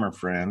my farmer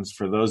friends.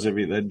 For those of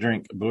you that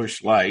drink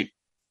Busch Light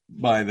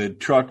by the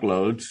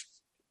truckloads,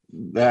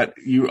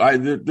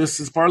 this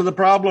is part of the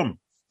problem.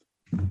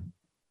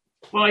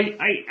 Well,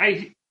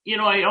 I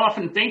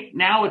often think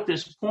now at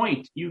this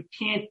point you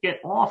can't get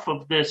off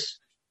of this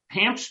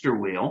hamster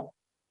wheel.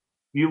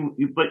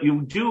 But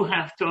you do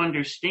have to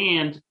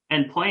understand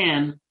and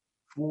plan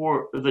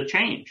for the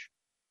change.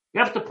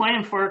 You have to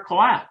plan for a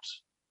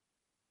collapse,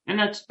 and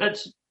that's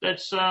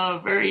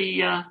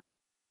very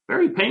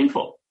very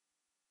painful.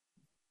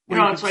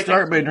 It's like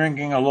start by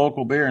drinking a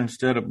local beer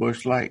instead of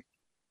Busch Light.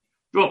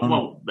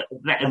 Well,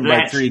 that's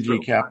by 3G true.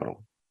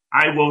 Capital.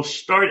 I will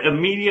start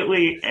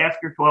immediately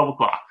after 12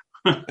 o'clock.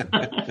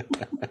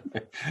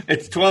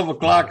 It's 12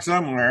 o'clock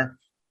somewhere.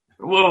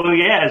 Well,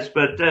 yes,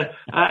 but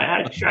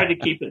I try to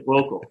keep it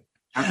local.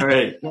 All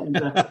right.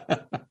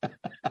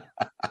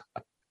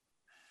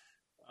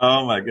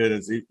 Oh, my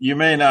goodness. You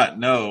may not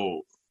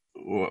know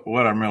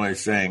what I'm really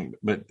saying,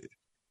 but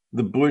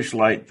the Busch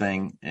Light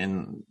thing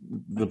in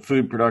the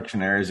food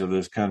production areas of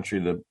this country,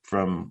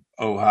 from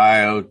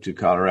Ohio to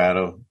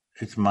Colorado,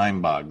 it's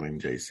mind-boggling,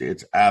 JC.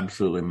 It's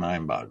absolutely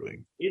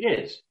mind-boggling. It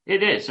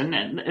is.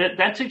 And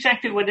that's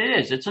exactly what it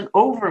is. It's an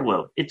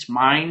overload. It's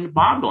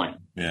mind-boggling.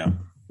 Yeah.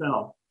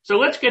 So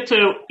let's get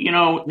to,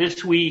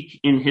 this week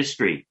in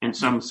history and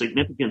some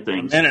significant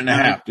things. A minute and a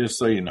half, just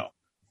so you know.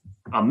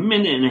 A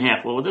minute and a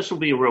half. Well, this will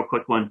be a real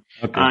quick one.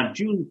 Okay.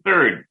 June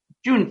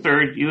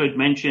 3rd, you had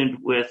mentioned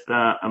with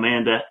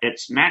Amanda,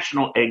 it's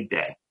National Egg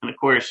Day. And of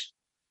course,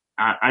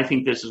 I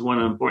think this is one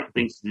of the important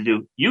things to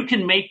do. You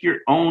can make your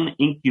own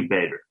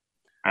incubator,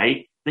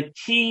 right? The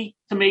key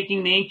to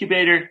making the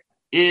incubator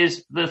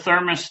is the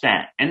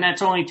thermostat, and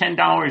that's only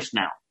 $10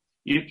 now.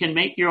 You can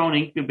make your own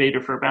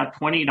incubator for about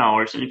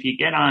 $20. And if you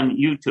get on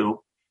YouTube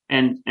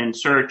and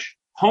search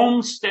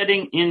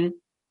Homesteading in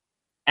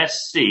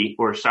SC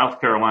or South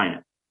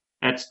Carolina,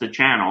 that's the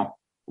channel.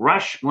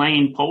 Rush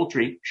Lane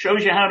Poultry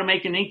shows you how to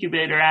make an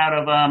incubator out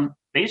of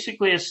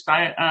basically a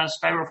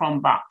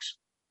styrofoam box.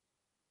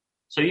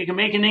 So you can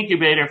make an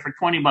incubator for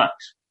 $20.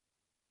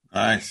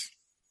 Nice.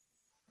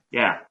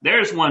 Yeah,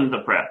 there's one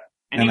to prep.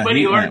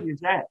 Anybody who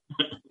argues that.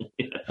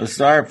 A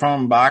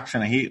styrofoam box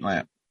and a heat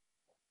lamp.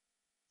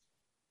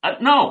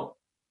 No,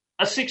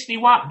 a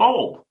 60-watt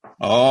bulb.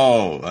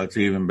 Oh, that's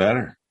even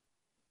better.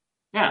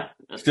 Yeah.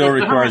 Still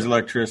requires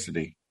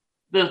electricity.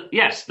 The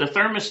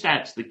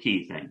thermostat's the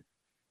key thing.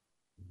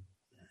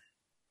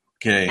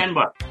 Okay. $10.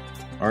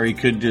 Or you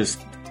could just,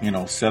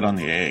 set on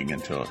the egg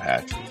until it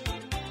hatches.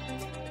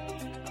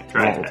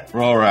 Try that.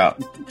 Roll her out.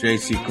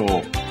 JC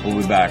Cole.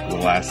 We'll be back with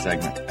the last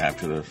segment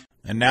after this.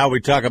 And now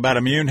we talk about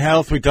immune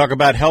health. We talk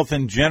about health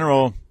in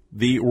general.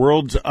 The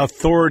world's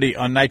authority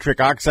on nitric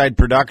oxide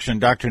production,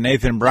 Dr.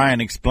 Nathan Bryan,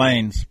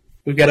 explains.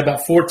 We've got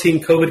about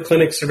 14 COVID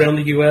clinics around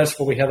the U.S.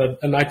 where we have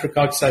a nitric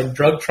oxide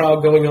drug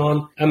trial going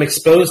on. I'm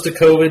exposed to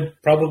COVID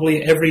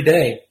probably every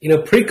day.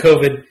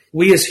 Pre-COVID,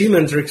 we as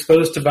humans are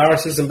exposed to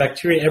viruses and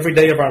bacteria every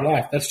day of our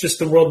life. That's just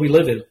the world we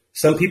live in.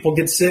 Some people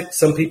get sick,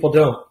 some people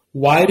don't.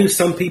 Why do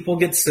some people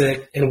get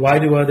sick and why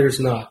do others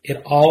not?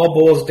 It all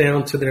boils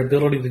down to their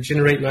ability to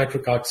generate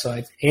nitric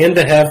oxide and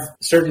to have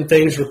certain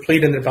things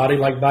replete in their body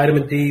like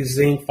vitamin D,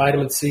 zinc,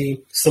 vitamin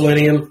C,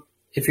 selenium.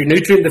 If you're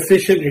nutrient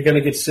deficient, you're going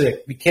to get sick.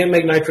 If you can't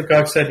make nitric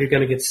oxide, you're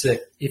going to get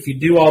sick. If you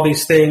do all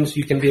these things,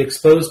 you can be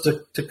exposed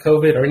to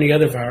COVID or any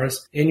other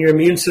virus, and your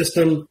immune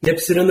system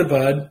nips it in the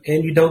bud,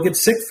 and you don't get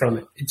sick from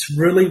it. It's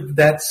really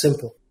that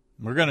simple.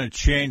 We're going to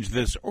change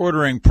this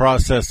ordering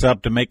process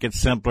up to make it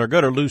simpler.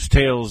 Go to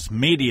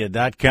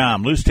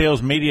loosetailsmedia.com.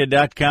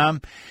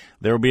 Loosetailsmedia.com.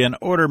 There will be an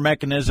order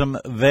mechanism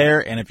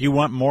there, and if you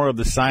want more of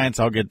the science,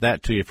 I'll get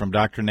that to you from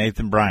Dr.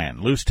 Nathan Bryan.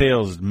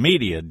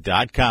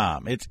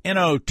 Loosetailsmedia.com. It's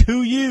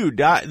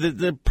NO2U.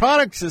 The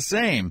product's the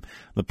same.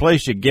 The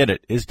place you get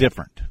it is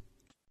different.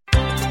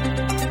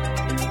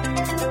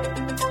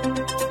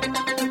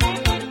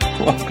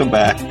 Welcome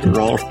back to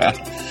Roll Around.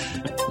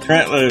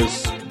 Trent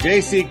Loos.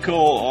 J.C.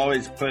 Cole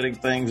always putting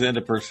things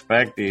into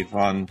perspective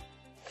on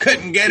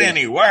couldn't get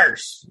any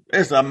worse.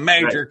 It's a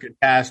major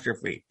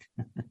catastrophe.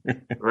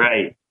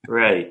 Right.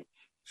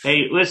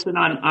 Hey, listen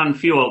on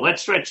fuel.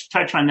 Let's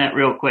touch on that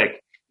real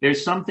quick.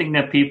 There's something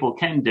that people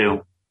can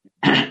do.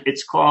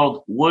 It's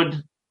called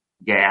wood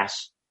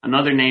gas.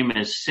 Another name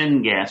is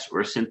syngas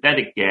or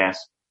synthetic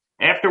gas.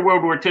 After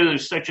World War II,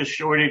 there's such a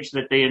shortage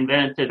that they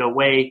invented a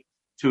way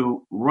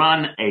to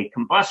run a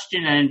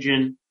combustion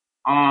engine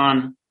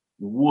on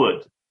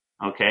wood.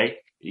 Okay.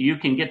 You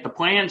can get the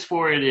plans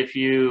for it if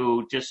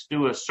you just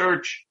do a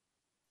search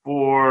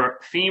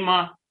for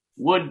FEMA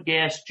wood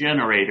gas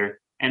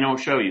generator, and it'll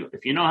show you.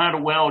 If you know how to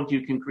weld,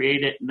 you can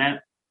create it, and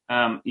that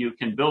you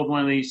can build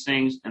one of these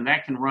things, and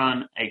that can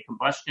run a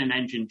combustion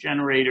engine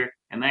generator,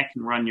 and that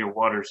can run your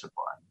water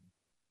supply.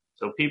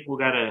 So people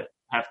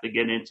have to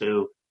get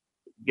into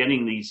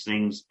getting these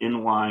things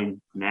in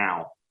line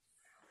now.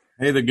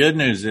 Hey, the good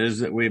news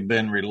is that we've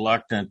been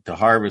reluctant to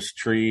harvest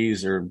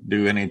trees or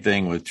do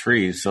anything with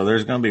trees, so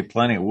there's going to be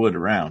plenty of wood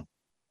around.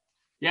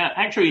 Yeah,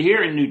 actually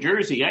here in New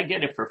Jersey, I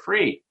get it for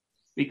free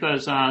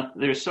because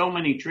there's so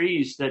many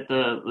trees that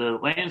the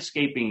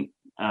landscaping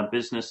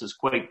business is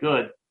quite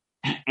good,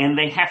 and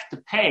they have to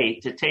pay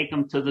to take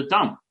them to the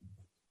dump.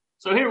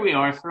 So here we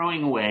are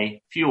throwing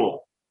away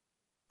fuel.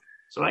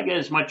 So I get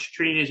as much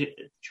trees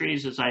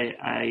as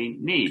I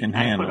need. Can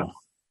handle.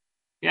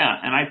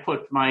 And I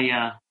put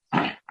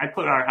I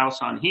put our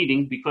house on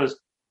heating because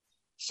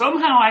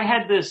somehow I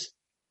had this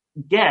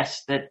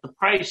guess that the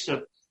price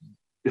of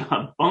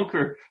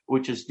bunker,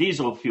 which is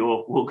diesel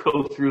fuel, will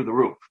go through the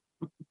roof.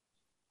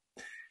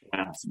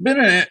 Yeah. It's been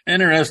an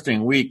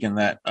interesting week in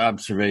that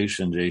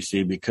observation,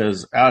 JC,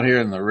 because out here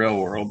in the real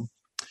world,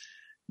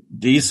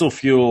 diesel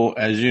fuel,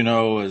 as you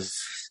know, is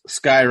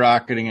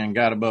skyrocketing and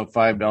got above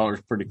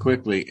 $5 pretty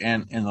quickly.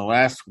 And in the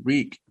last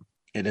week,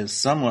 it has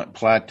somewhat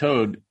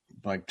plateaued.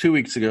 Like 2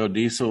 weeks ago,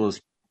 diesel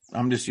was,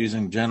 I'm just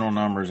using general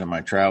numbers in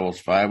my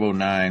travels,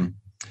 $5.09.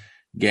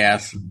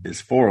 Gas is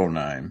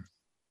 $4.09.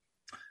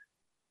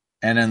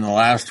 And in the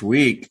last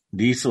week,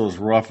 diesel is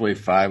roughly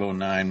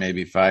 $5.09,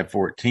 maybe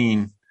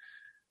 $5.14.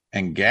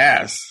 And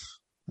gas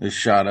is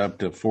shot up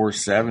to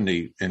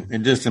 $4.70.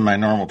 And just in my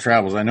normal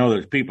travels, I know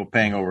there's people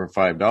paying over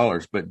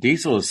 $5, but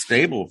diesel is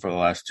stable for the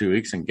last 2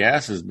 weeks and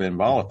gas has been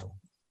volatile.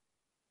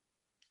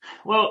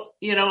 Well,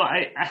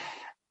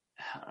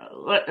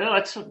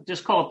 let's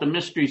just call it the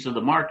mysteries of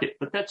the market,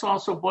 but that's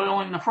also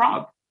boiling the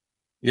frog.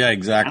 Yeah,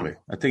 exactly.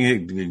 I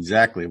think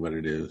exactly what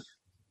it is.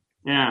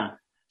 Yeah.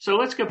 So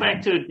let's go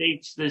back to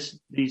dates. These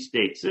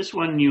dates. This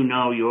one, you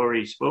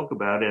already spoke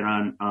about it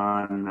on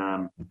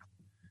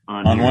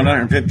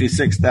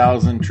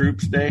 156,000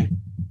 Troops Day.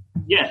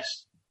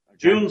 Yes,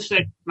 June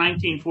 6,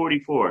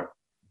 1944.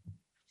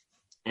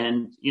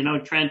 And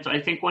Trent,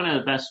 I think one of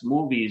the best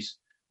movies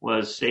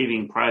was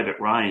Saving Private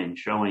Ryan,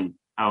 showing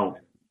how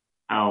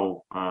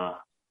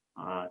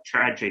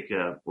tragic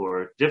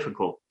or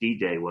difficult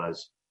D-Day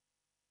was.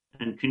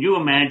 And can you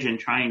imagine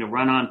trying to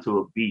run onto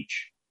a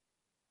beach,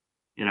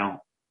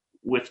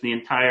 with the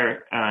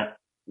entire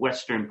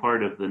western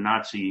part of the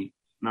Nazi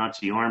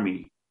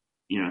army,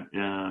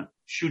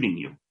 shooting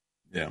you?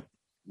 Yeah.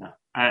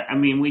 I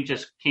mean, we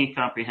just can't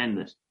comprehend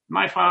this.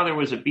 My father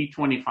was a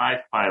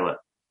B-25 pilot,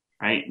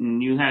 right?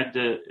 And you had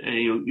to,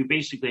 you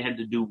basically had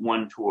to do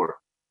one tour.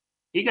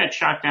 He got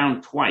shot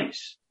down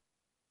twice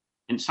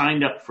and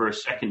signed up for a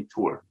second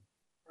tour.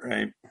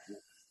 Right.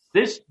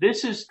 This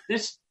is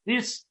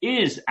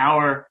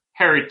our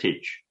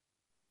heritage,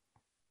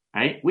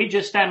 right? We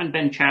just haven't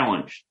been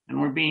challenged, and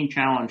we're being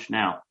challenged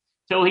now.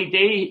 So the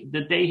day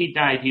he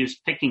died, he was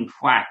picking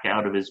flack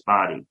out of his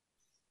body,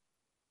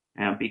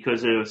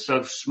 because it was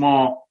so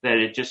small that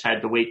it just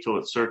had to wait till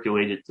it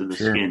circulated to the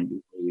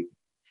skin.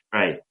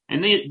 Right.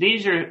 And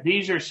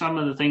these are some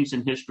of the things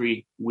in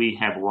history we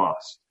have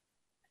lost.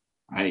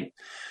 Right.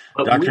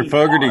 But Dr.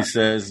 Fogarty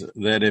says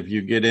that if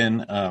you get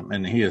in,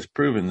 and he has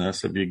proven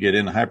this, if you get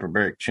in a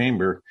hyperbaric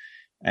chamber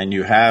and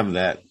you have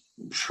that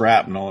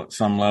shrapnel at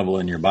some level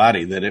in your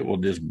body, that it will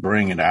just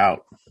bring it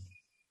out.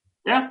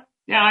 Yeah,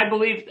 I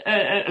believe,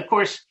 of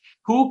course,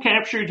 who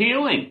captured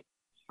healing,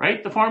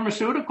 right? The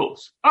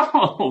pharmaceuticals.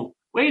 Oh,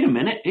 wait a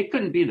minute. It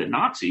couldn't be the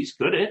Nazis,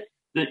 could it?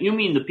 You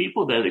mean the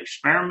people that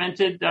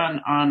experimented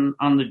on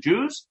the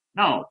Jews?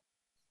 No,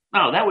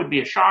 that would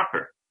be a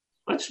shocker.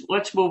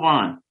 Let's move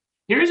on.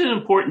 Here's an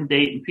important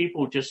date, and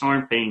people just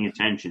aren't paying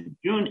attention.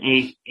 June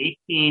 8th,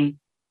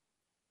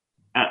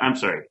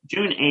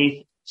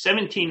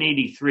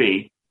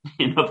 1783,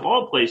 and of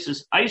all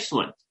places,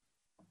 Iceland.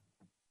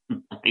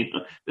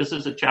 This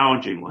is a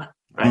challenging one.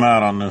 Right? I'm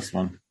out on this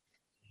one.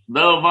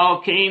 The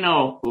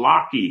volcano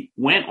Laki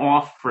went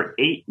off for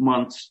 8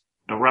 months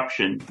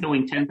eruption,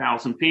 killing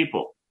 10,000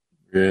 people.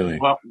 Really?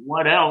 Well,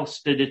 what else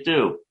did it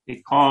do?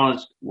 It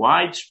caused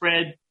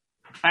widespread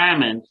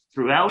famine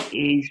throughout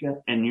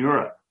Asia and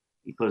Europe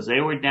because they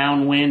were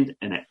downwind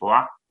and it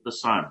blocked the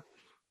sun.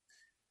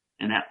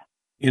 And that,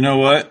 you know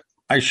what?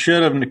 I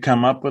should have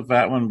come up with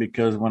that one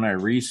because when I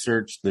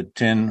researched the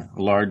 10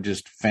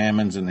 largest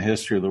famines in the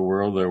history of the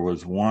world, there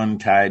was one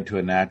tied to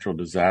a natural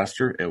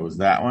disaster. It was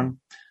that one.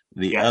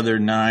 The other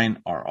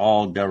 9 are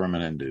all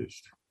government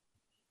induced.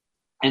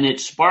 And it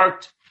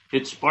sparked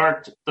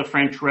the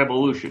French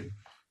Revolution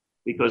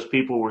because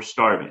people were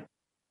starving.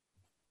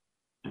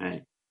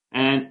 Right.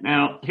 And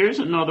now here's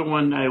another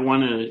one I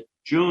want to,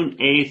 June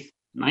 8th,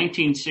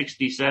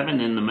 1967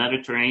 in the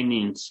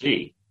Mediterranean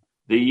Sea.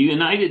 The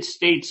United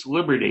States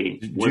Liberty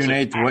was June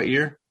 8th, what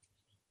year?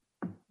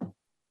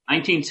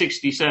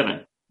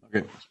 1967.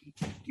 Okay.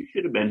 You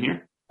should have been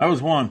here. I was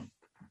 1.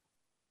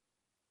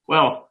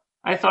 Well,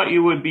 I thought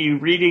you would be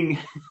reading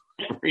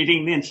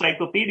the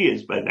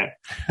encyclopedias by then.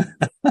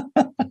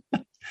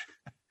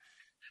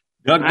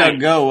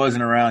 DuckDuckGo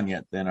wasn't around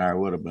yet then, or I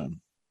would have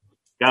been.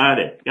 Got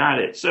it.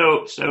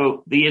 So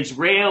the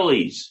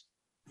Israeli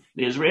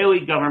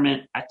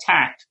government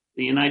attacked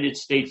the United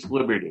States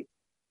Liberty.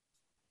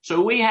 So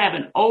we have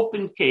an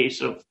open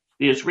case of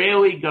the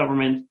Israeli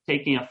government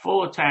taking a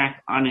full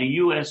attack on a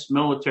U.S.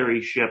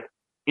 military ship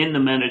in the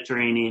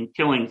Mediterranean,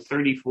 killing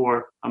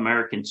 34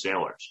 American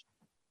sailors.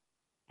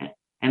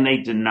 And they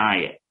deny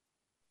it.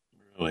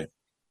 Really?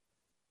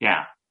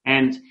 Yeah.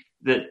 And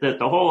the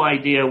whole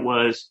idea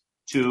was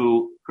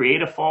to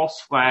create a false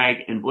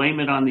flag and blame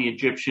it on the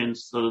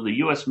Egyptians so the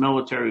U.S.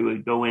 military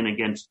would go in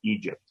against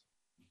Egypt.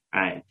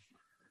 Right.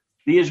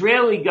 The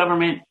Israeli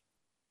government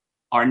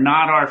are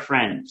not our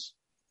friends,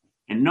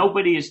 and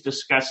nobody is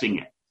discussing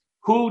it.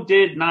 Who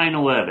did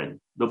 9/11?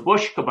 The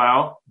Bush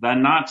cabal, the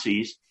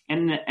Nazis,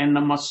 and the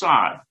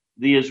Mossad,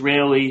 the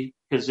Israeli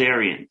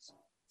Khazarians.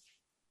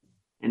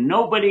 And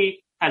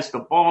nobody has the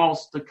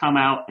balls to come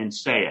out and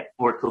say it,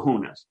 or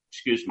kahunas.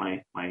 Excuse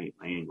my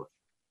English.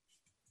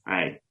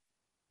 Right.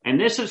 And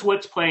this is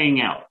what's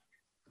playing out.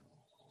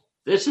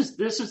 This is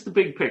the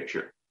big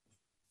picture.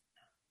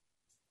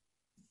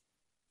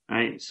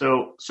 Right.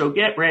 So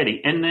get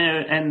ready. And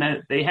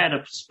they had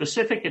a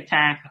specific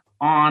attack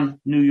on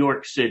New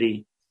York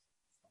City,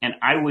 and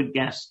I would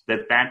guess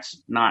that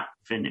that's not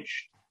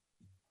finished.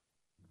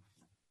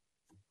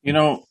 You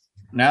know,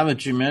 now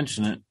that you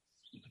mention it,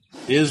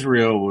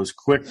 Israel was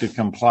quick to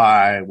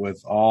comply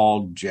with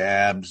all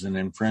jabs and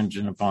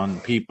infringing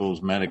upon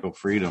people's medical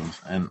freedoms.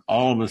 And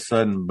all of a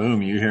sudden,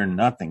 boom, you hear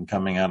nothing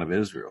coming out of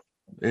Israel.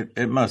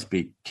 It must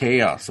be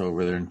chaos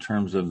over there in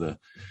terms of the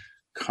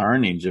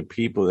carnage of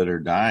people that are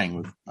dying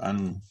with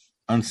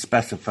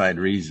unspecified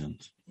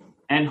reasons.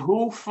 And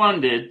who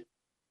funded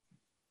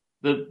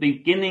the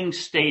beginning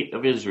state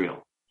of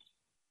Israel?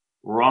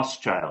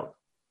 Rothschild.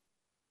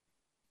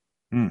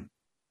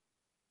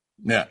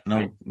 Yeah,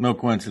 no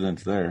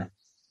coincidence there.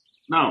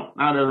 No,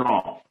 not at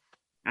all.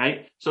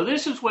 Right? So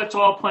this is what's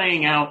all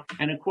playing out.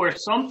 And of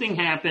course, something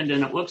happened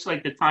and it looks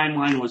like the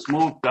timeline was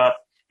moved up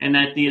and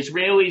that the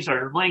Israelis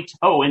are linked.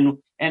 Oh,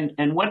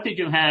 and what did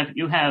you have?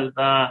 You have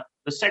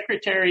the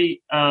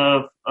Secretary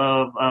of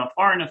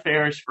Foreign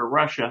Affairs for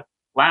Russia,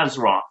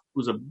 Lavrov,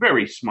 who's a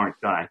very smart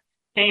guy,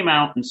 came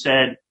out and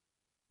said,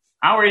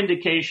 our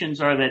indications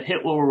are that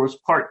Hitler was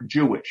part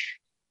Jewish.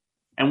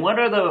 And what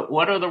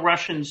are the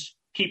Russians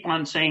keep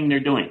on saying they're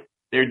doing?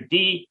 They're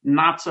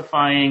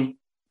denazifying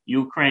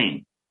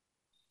Ukraine.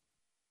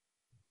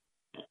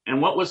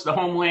 And what was the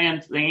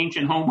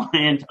ancient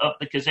homeland of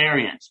the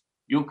Khazarians?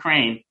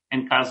 Ukraine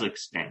and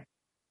Kazakhstan.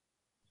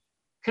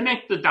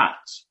 Connect the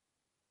dots.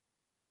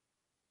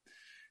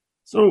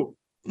 So,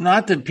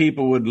 not that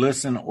people would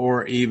listen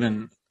or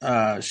even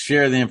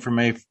share the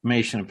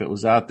information if it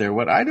was out there.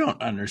 What I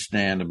don't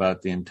understand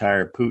about the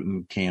entire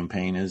Putin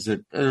campaign is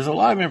that there's a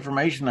lot of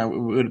information that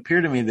would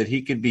appear to me that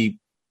he could be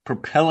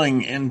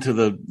propelling into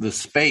the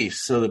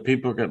space so that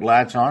people could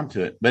latch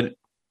onto it. But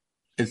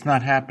it's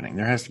not happening.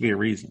 There has to be a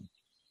reason.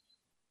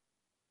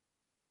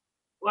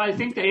 Well, I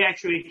think they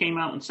actually came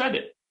out and said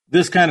it.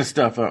 This kind of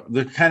stuff,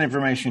 the kind of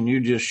information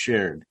you just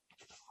shared,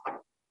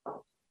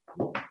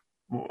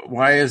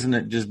 why isn't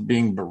it just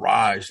being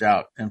barraged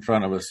out in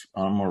front of us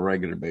on a more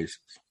regular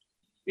basis?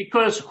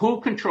 Because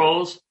who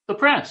controls the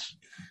press?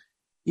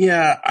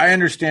 Yeah, I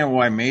understand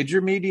why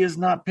major media is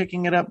not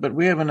picking it up, but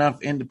we have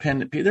enough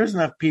independent people. There's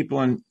enough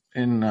people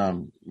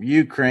in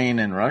Ukraine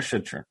and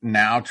Russia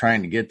now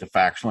trying to get the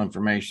factual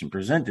information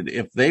presented.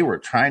 If they were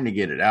trying to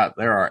get it out,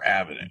 there are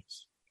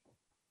avenues.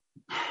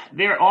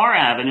 There are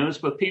avenues,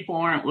 but people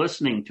aren't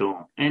listening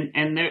to them.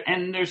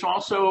 And there's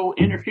also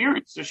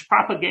interference. There's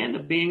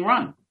propaganda being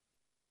run.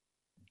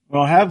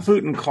 Well, have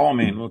Putin call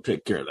me and we'll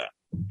take care of that.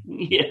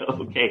 Yeah,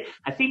 okay.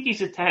 I think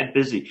he's a tad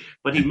busy,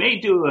 but he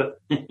may do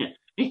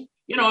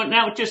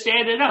now just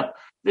add it up.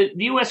 The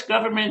U.S.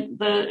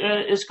 government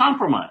is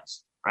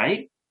compromised,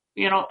 right?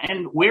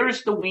 And where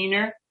is the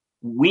wiener?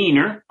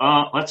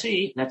 Let's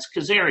see, that's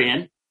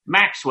Khazarian.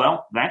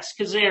 Maxwell, that's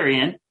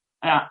Khazarian.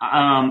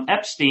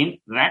 Epstein,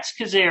 that's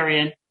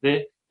Khazarian.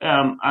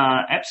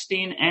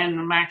 Epstein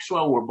and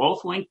Maxwell were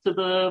both linked to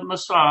the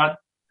Mossad,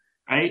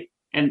 right?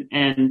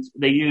 And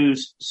they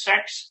use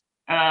sex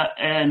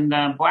and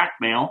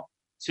blackmail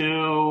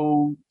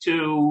to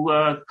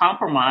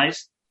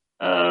compromise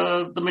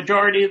the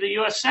majority of the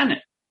U.S. Senate.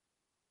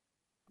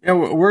 Yeah,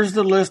 where's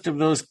the list of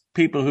those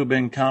people who've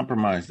been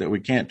compromised that we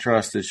can't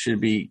trust that should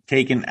be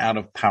taken out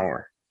of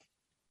power?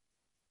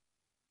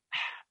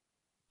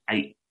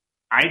 I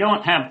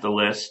don't have the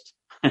list.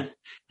 Could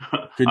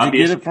you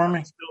get it for me?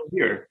 I'm still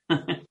here.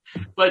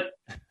 but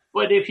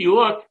if you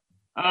look,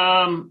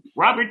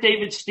 Robert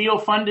David Steele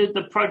funded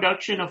the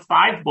production of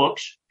 5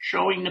 books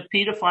showing the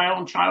pedophile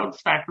and child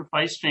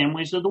sacrifice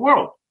families of the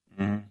world.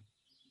 Mm-hmm.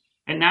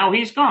 And now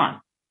he's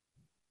gone.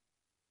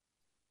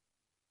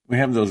 We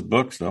have those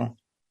books, though.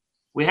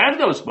 We have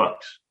those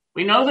books.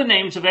 We know the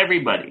names of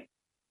everybody.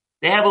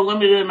 They have a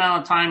limited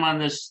amount of time on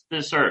this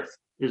earth,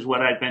 is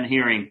what I've been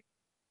hearing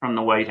from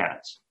the White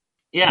Hats.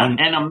 Yeah,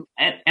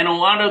 and a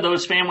lot of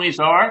those families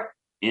are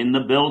in the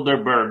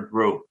Bilderberg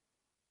group.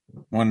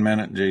 1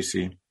 minute,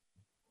 JC.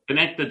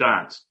 Connect the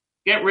dots.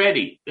 Get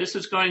ready. This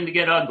is going to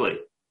get ugly,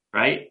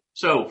 right?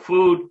 So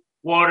food,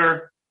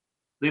 water,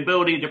 the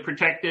ability to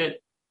protect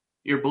it,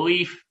 your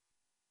belief.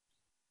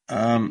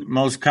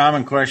 Most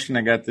common question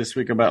I got this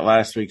week about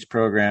last week's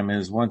program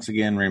is, once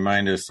again,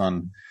 remind us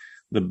on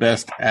the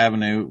best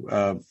avenue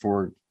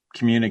for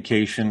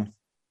communication.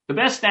 The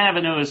best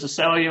avenue is a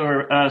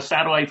cellular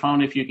satellite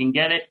phone if you can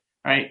get it,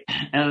 right?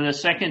 And the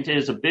second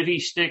is a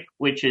bivvy stick,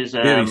 which is a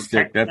bivvy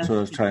stick. That's what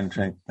I was trying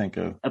to think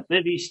of. A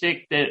bivvy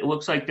stick that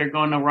looks like they're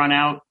going to run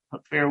out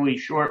fairly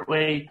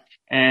shortly,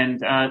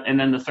 and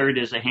then the third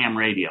is a ham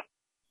radio.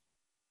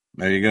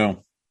 There you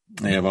go.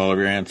 They have all of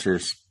your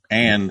answers,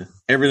 and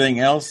everything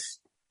else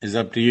is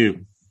up to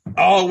you.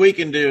 All we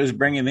can do is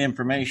bring you the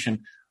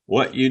information.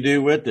 What you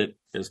do with it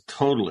is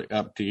totally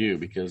up to you,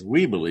 because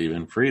we believe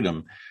in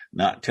freedom,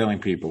 not telling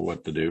people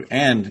what to do.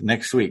 And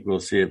next week,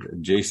 we'll see if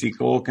J.C.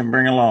 Cole can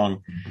bring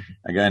along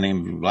a guy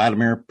named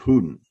Vladimir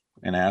Putin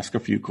and ask a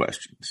few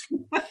questions.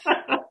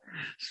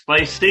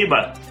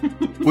 Spasiba.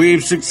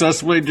 We've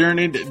successfully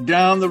journeyed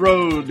down the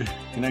road,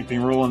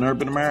 connecting rural and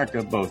urban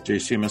America. Both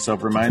J.C. and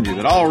myself remind you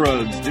that all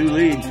roads do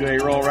lead to a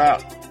rural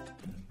route.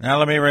 Now,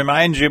 let me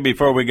remind you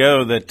before we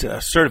go that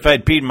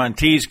Certified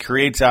Piedmontese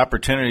creates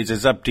opportunities.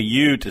 It's up to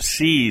you to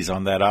seize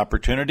on that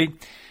opportunity.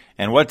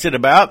 And what's it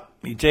about?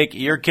 You take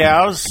your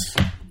cows,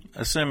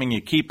 assuming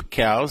you keep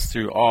cows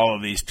through all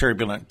of these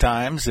turbulent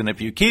times, and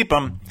if you keep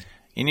them,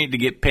 you need to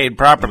get paid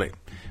properly.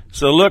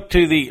 So look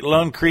to the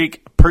Lone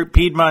Creek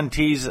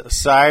Piedmontese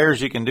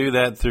sires. You can do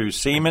that through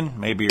semen.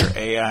 Maybe you're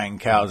AIing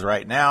cows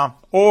right now,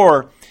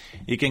 or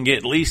you can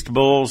get leased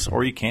bulls,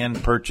 or you can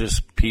purchase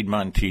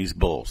Piedmontese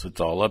bulls.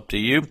 It's all up to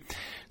you.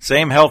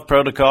 Same health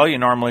protocol you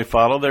normally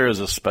follow. There is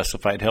a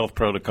specified health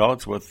protocol.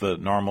 It's with the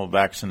normal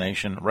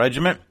vaccination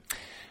regimen.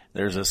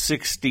 There's a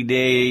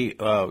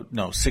 6-week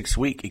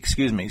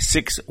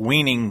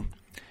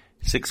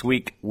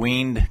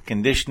weaned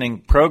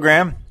conditioning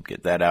program.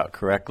 Get that out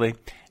correctly.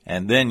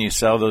 And then you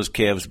sell those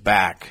calves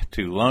back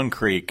to Lone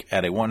Creek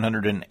at a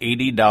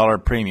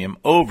 $180 premium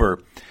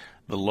over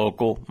the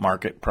local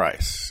market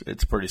price.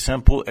 It's pretty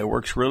simple. It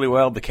works really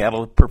well. The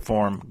cattle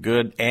perform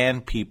good,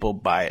 and people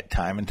buy it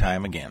time and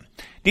time again.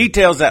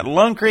 Details at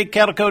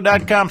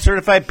LoneCreekCattleCo.com.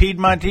 Certified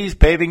Piedmontese,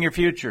 paving your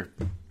future.